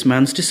of this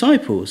man's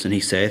disciples? And he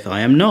saith,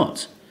 I am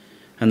not.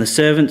 And the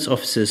servants'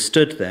 officers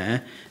stood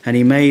there, and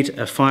he made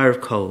a fire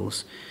of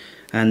coals,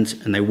 and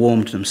they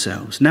warmed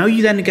themselves." Now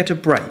you then get a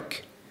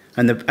break,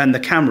 and the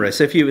camera.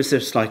 So if it was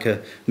just like a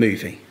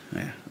movie,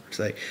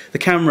 so the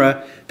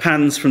camera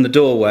pans from the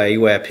doorway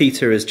where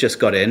Peter has just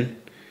got in,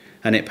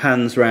 and it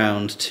pans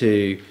round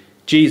to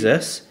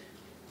Jesus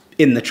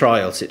in the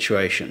trial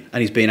situation,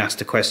 and he's being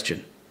asked a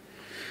question.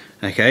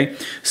 Okay,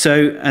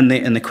 so and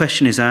the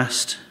question is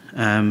asked,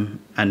 and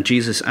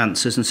Jesus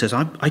answers and says,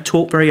 "I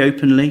talk very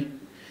openly."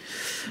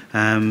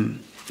 And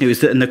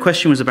the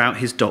question was about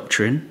his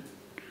doctrine.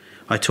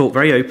 "I talk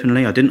very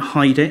openly. I didn't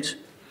hide it.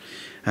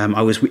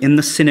 I was in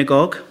the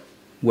synagogue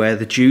where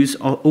the Jews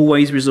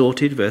always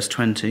resorted," verse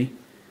 20.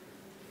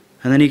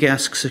 And then he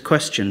asks a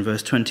question,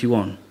 verse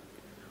 21.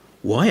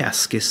 "Why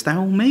askest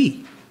thou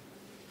me?"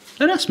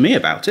 Don't ask me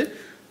about it.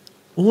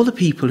 "All the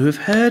people who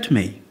have heard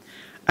me.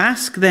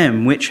 Ask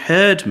them which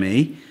heard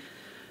me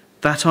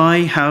that I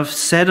have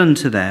said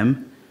unto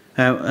them,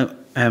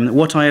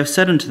 what I have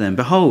said unto them.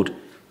 Behold,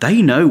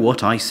 they know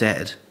what I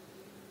said."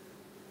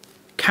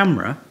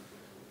 Camera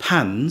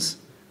pans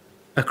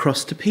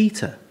across to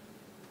Peter.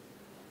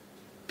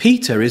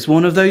 Peter is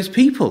one of those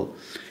people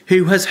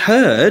who has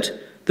heard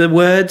the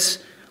words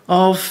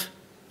of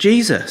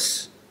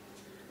Jesus.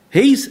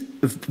 He's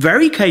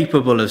very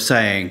capable of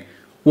saying,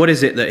 what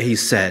is it that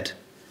he's said?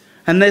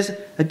 And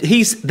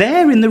he's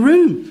there in the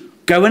room.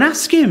 Go and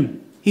ask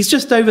him. He's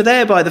just over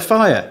there by the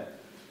fire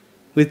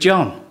with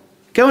John.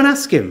 Go and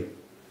ask him.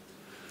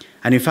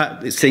 And in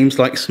fact, it seems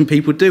like some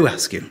people do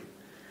ask him.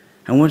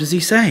 And what does he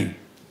say?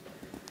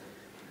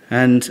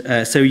 And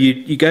so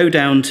you go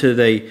down to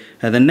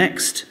the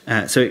next,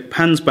 so it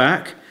pans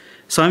back.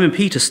 "Simon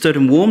Peter stood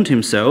and warmed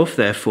himself,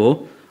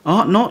 therefore,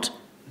 art not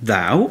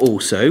thou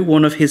also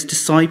one of his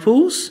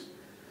disciples?"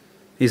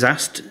 He's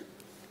asked,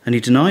 and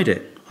he denied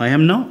it. "I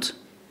am not."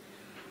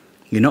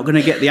 "You're not going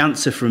to get the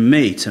answer from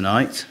me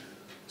tonight,"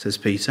 says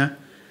Peter.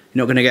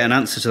 "You're not going to get an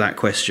answer to that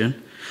question."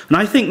 And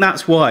I think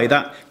that's why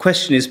that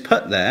question is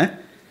put there,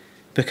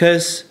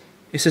 because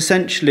it's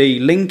essentially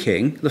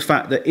linking the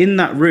fact that in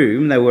that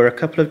room there were a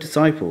couple of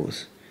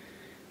disciples.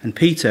 And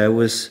Peter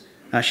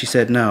actually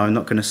said, "No, I'm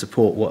not going to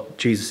support what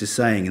Jesus is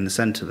saying in the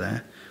centre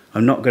there.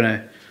 I'm not going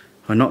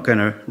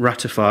to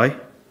ratify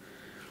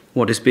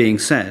what is being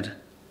said."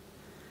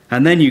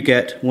 And then you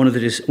get one of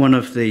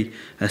the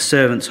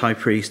servants, high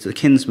priest, the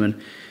kinsman,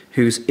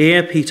 whose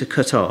ear Peter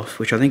cut off,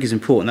 which I think is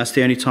important. That's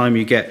the only time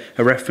you get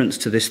a reference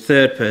to this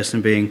third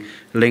person being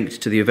linked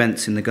to the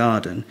events in the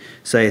garden.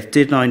 Saith,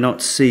 "Did I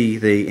not see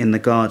thee in the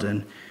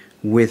garden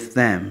with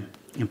them?"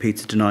 And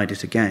Peter denied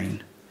it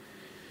again.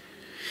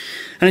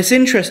 And it's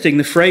interesting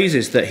the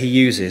phrases that he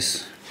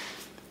uses.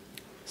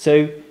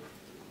 So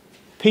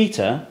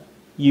Peter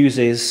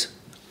uses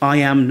 "I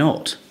am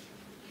not."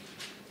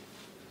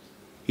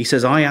 He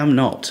says, "I am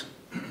not,"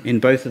 in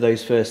both of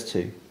those first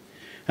two.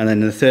 And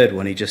then in the third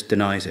one, he just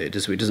denies it.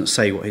 It doesn't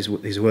say what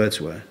his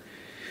words were.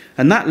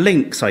 And that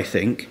links, I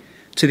think,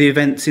 to the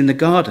events in the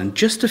garden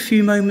just a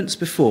few moments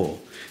before.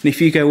 And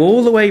if you go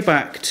all the way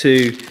back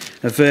to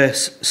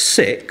verse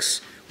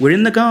 6, we're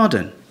in the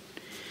garden.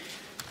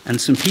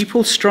 And some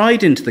people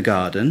stride into the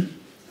garden,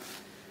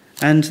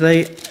 and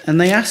they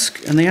ask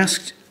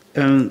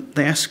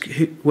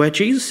where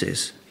Jesus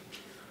is.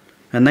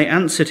 And they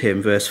answered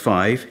him, verse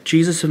 5,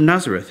 "Jesus of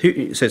Nazareth."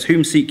 It says,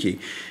 "Whom seek ye?"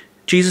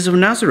 "Jesus of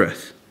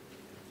Nazareth."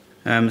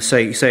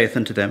 Saith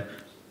unto them,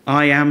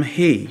 "I am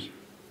he."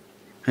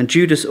 And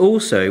Judas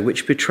also,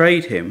 which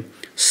betrayed him,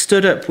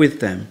 stood up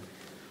with them.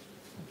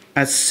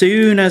 As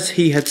soon as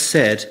he had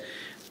said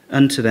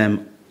unto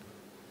them,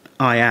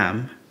 I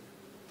am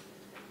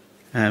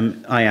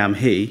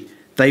he,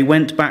 they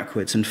went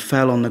backwards and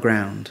fell on the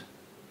ground.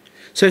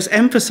 So it's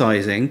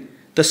emphasizing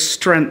the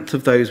strength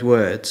of those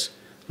words.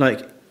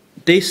 Like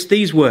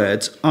these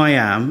words, I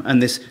am,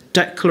 and this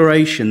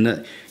declaration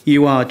that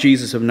you are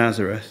Jesus of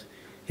Nazareth,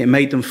 it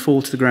made them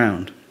fall to the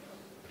ground.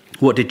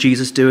 What did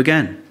Jesus do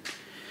again?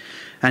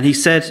 And he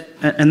said,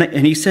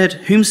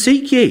 whom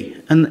seek ye?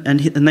 And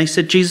they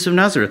said, Jesus of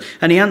Nazareth.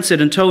 And he answered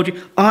and told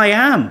you, I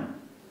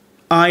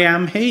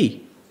am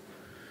he.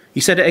 He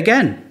said it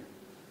again.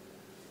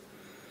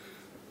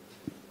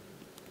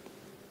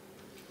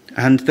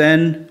 And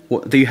then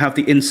you have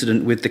the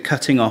incident with the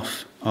cutting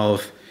off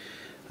of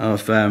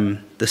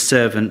the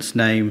servant's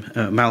name,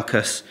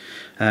 Malchus,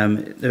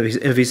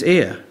 of his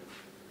ear.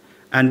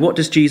 And what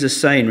does Jesus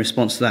say in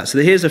response to that? So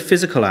here's a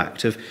physical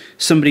act of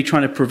somebody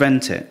trying to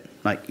prevent it,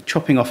 like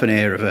chopping off an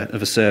ear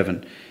of a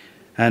servant.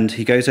 And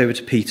he goes over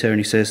to Peter and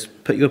he says,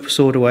 put your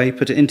sword away,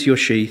 put it into your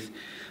sheath.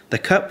 The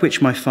cup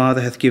which my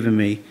Father hath given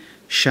me,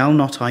 shall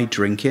not I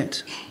drink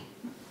it?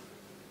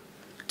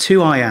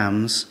 2 I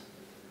ams,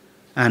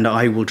 and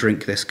I will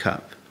drink this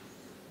cup.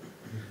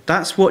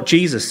 That's what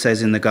Jesus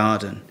says in the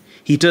garden.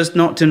 He does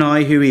not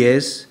deny who he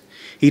is.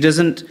 He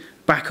doesn't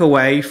back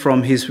away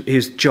from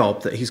his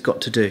job that he's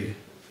got to do.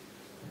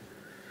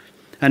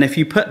 And if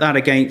you put that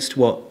against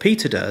what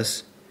Peter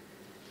does,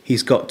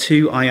 he's got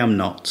 2 I am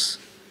nots.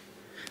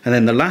 And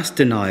then the last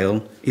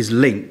denial is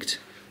linked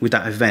with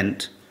that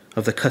event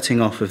of the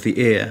cutting off of the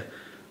ear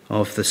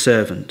of the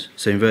servant.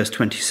 So in verse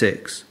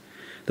 26,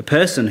 the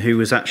person who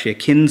was actually a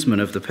kinsman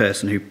of the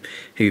person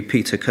who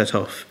Peter cut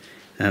off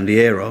the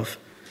ear of,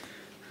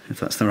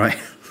 if that's the right,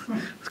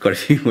 there's quite a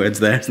few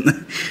words there, isn't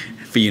there?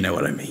 But you know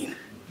what I mean.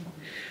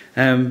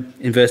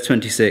 In verse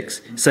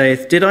 26,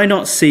 saith, did I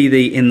not see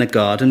thee in the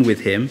garden with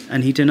him?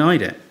 And he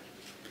denied it.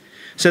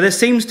 So there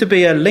seems to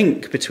be a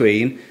link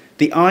between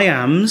the I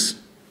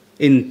ams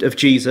of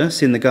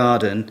Jesus in the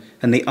garden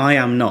and the I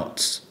am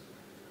nots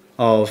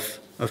of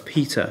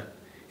Peter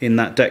in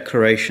that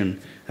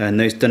declaration and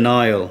those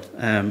denial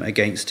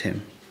against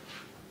him.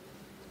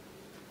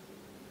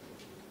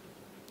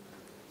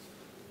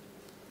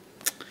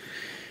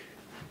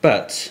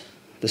 But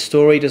the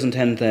story doesn't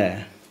end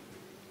there,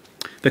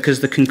 because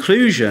the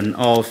conclusion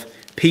of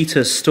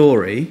Peter's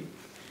story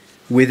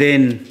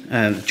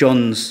within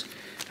John's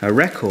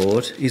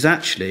record is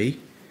actually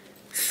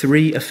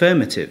 3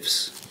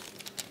 affirmatives.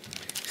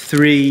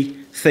 3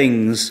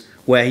 things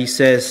where he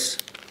says,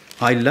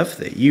 I love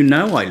thee. You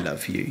know I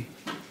love you.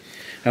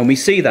 And we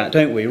see that,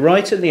 don't we?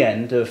 Right at the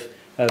end of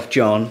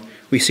John,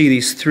 we see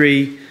these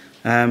 3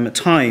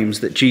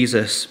 times that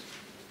Jesus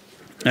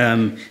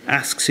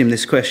asks him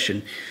this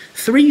question.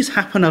 3s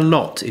happen a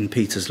lot in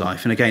Peter's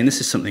life. And again, this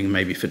is something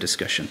maybe for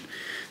discussion.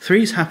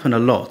 3s happen a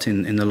lot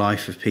in the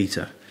life of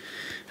Peter.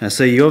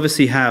 So you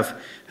obviously have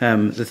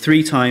the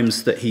 3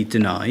 times that he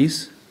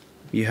denies.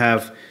 You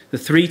have the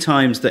 3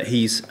 times that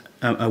he's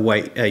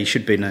awake. He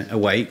should have been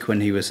awake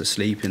when he was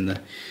asleep in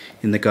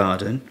the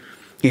garden.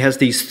 He has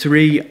these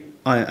 3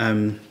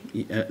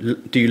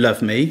 do you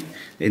love me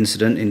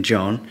incident in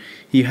John.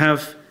 You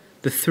have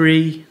the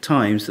 3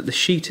 times that the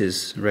sheet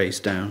is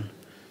raised down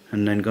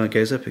and then God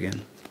goes up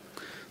again.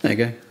 There you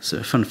go. So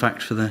a fun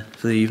fact for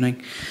the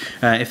evening.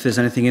 If there's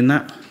anything in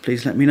that,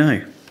 please let me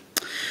know.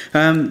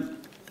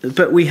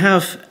 But we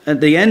have,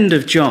 at the end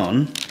of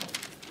John,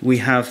 we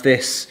have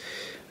this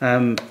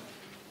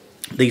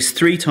these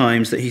 3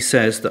 times that he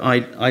says that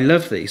I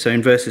love thee. So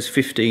in verses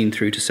 15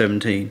 through to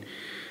 17,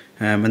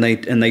 and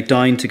they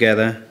dine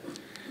together.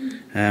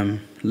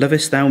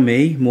 Lovest thou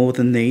me more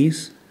than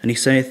these? And he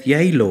saith,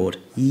 yea, Lord,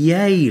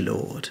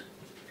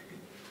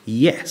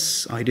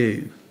 yes, I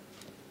do.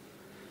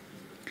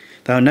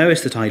 Thou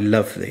knowest that I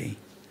love thee.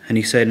 And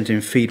he said unto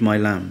him, feed my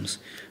lambs.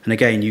 And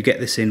again, you get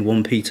this in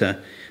 1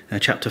 Peter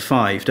chapter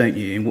 5, don't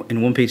you?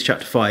 In 1 Peter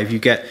chapter 5, you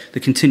get the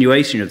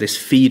continuation of this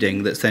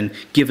feeding that's then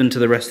given to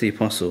the rest of the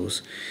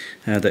apostles,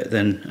 that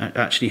then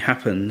actually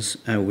happens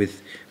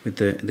with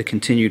the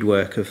continued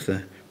work of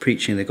the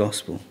preaching the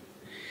gospel.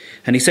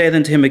 And he saith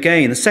unto him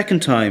again, the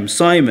second time,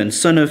 Simon,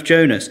 son of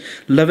Jonas,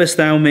 lovest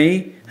thou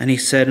me? And he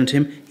said unto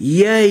him,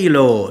 yea,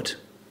 Lord,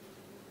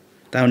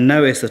 thou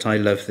knowest that I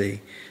love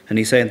thee. And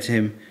he saith unto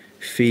him,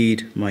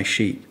 feed my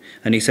sheep.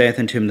 And he saith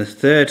unto him the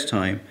third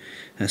time,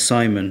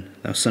 Simon,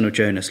 thou son of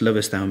Jonas,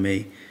 lovest thou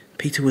me?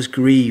 Peter was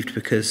grieved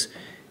because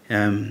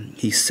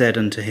he said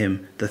unto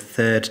him the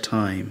third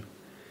time,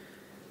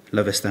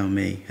 lovest thou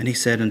me? And he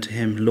said unto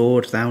him,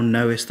 Lord, thou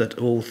knowest that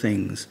all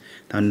things,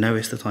 thou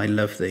knowest that I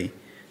love thee.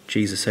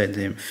 Jesus said to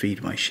him,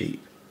 feed my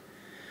sheep.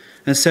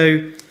 And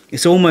so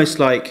it's almost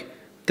like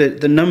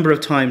the number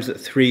of times that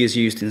 3 is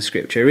used in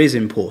Scripture is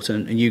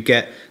important, and you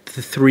get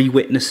the 3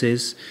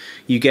 witnesses.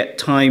 You get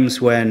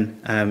times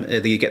when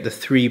you get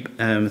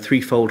the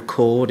threefold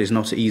cord is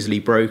not easily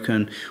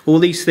broken. All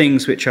these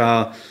things which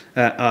are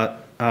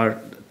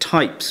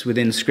types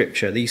within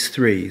Scripture, these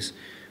 3s.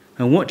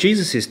 And what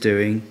Jesus is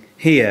doing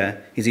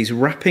here is he's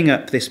wrapping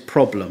up this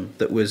problem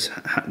that was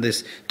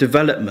this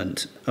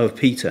development of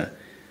Peter.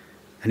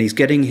 And he's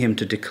getting him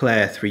to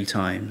declare 3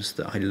 times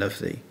that I love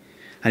thee.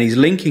 And he's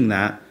linking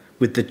that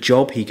with the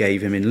job he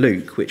gave him in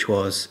Luke, which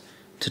was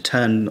to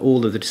turn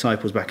all of the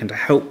disciples back and to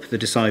help the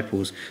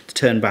disciples to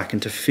turn back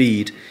and to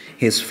feed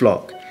his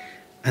flock.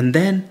 And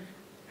then,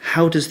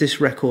 how does this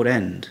record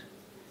end?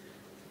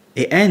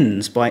 It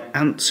ends by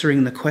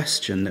answering the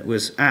question that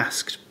was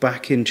asked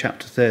back in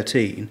chapter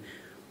 13,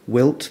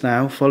 wilt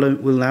thou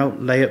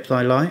lay up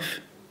thy life?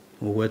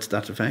 Or words to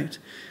that effect.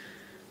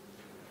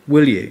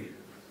 Will you?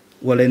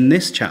 Well, in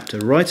this chapter,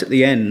 right at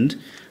the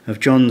end of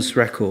John's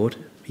record,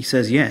 he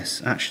says,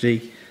 yes,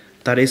 actually,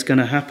 that is going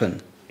to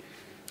happen.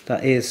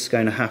 That is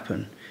going to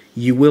happen.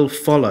 You will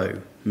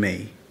follow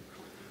me.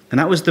 And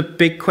that was the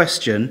big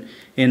question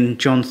in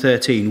John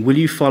 13. Will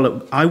you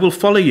follow? I will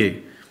follow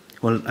you.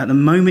 Well, at the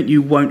moment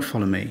you won't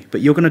follow me,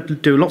 but you're going to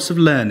do lots of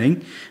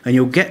learning and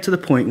you'll get to the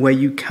point where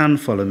you can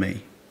follow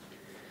me.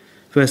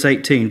 Verse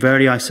 18,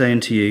 verily I say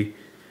unto you,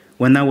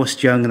 when thou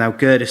wast young, thou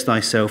girdest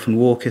thyself and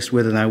walkest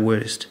whither thou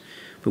wouldest.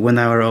 But when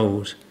thou art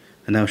old,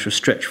 and thou shalt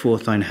stretch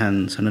forth thine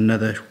hands, and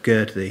another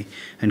gird thee,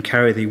 and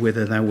carry thee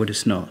whither thou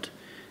wouldest not.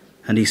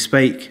 And he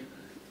spake,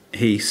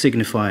 he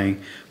signifying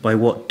by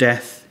what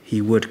death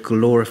he would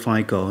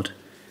glorify God.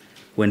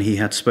 When he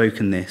had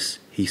spoken this,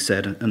 he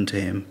said unto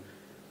him,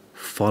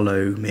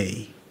 follow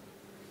me.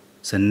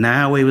 So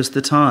now it was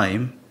the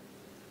time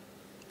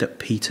that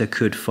Peter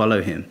could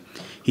follow him.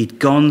 He'd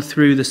gone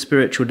through the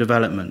spiritual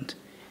development.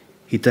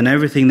 He'd done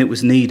everything that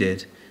was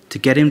needed to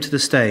get him to the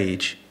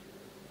stage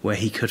where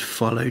he could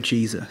follow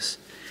Jesus.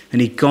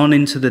 And he'd gone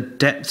into the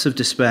depths of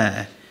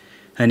despair,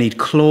 and he'd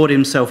clawed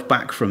himself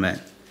back from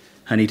it,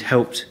 and he'd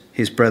helped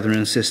his brethren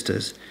and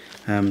sisters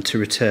to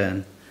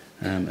return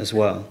as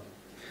well.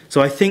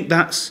 So I think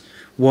that's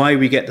why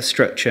we get the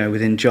structure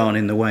within John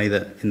in the way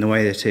that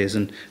it is,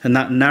 and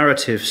that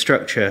narrative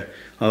structure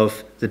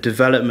of the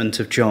development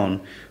of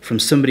John from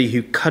somebody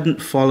who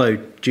couldn't follow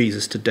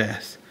Jesus to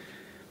death,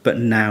 but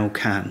now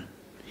can.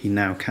 He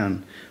now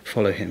can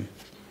follow him.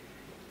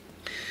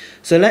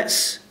 So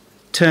let's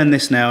turn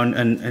this now,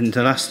 and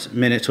the last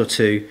minute or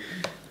two,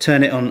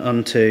 turn it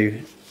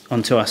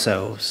onto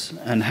ourselves.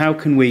 And how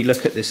can we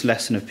look at this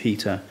lesson of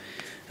Peter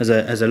as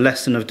a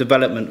lesson of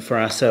development for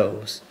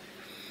ourselves?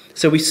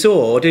 So we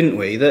saw, didn't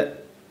we,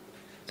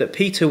 that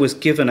Peter was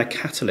given a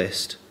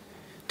catalyst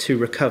to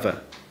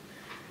recover.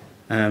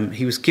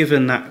 He was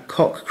given that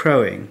cock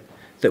crowing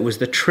that was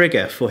the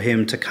trigger for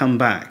him to come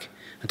back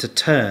and to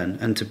turn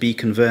and to be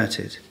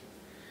converted.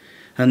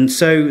 And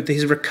so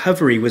his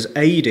recovery was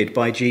aided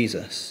by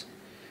Jesus.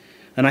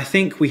 And I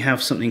think we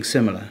have something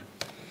similar.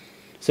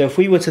 So if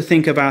we were to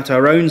think about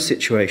our own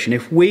situation,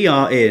 if we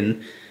are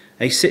in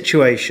a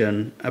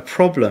situation,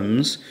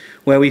 problems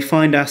where we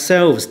find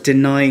ourselves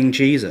denying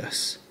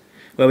Jesus,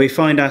 where we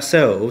find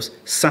ourselves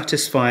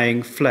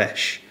satisfying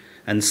flesh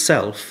and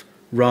self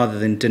rather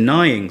than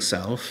denying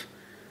self,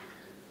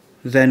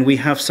 then we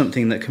have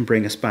something that can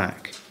bring us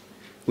back.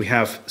 We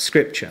have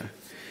Scripture.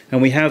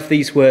 And we have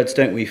these words,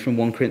 don't we, from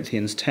 1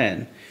 Corinthians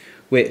 10,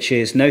 which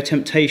is, no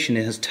temptation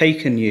has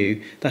taken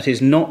you that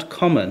is not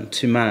common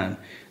to man.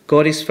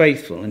 God is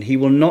faithful, and he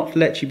will not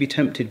let you be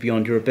tempted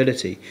beyond your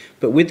ability.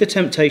 But with the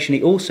temptation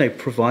he also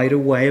provide a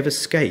way of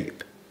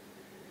escape,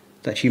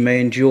 that you may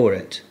endure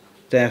it.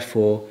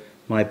 Therefore,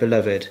 my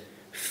beloved,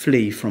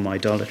 flee from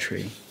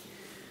idolatry.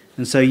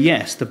 And so,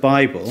 yes, the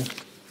Bible,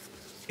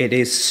 it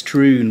is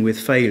strewn with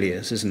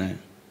failures, isn't it?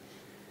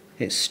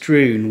 It's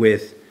strewn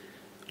with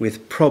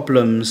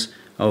problems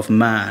of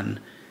man,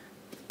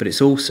 but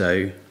it's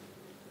also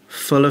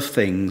full of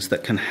things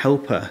that can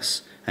help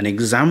us and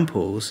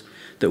examples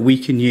that we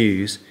can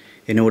use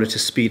in order to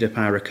speed up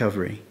our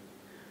recovery.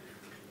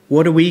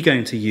 What are we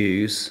going to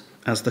use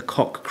as the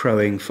cock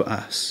crowing for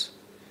us?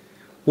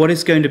 What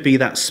is going to be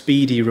that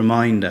speedy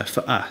reminder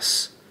for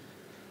us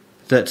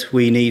that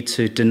we need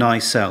to deny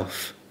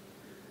self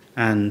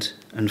and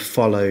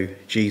follow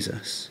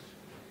Jesus?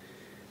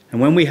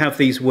 And when we have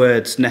these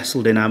words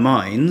nestled in our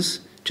minds,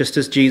 just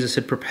as Jesus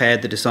had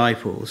prepared the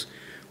disciples,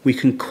 we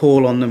can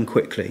call on them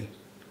quickly.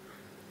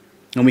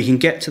 And we can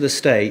get to the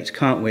state,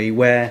 can't we,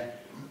 where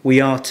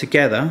we are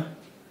together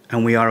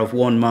and we are of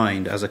one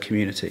mind as a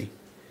community.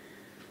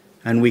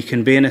 And we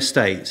can be in a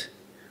state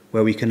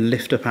where we can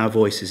lift up our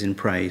voices in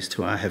praise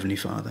to our Heavenly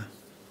Father.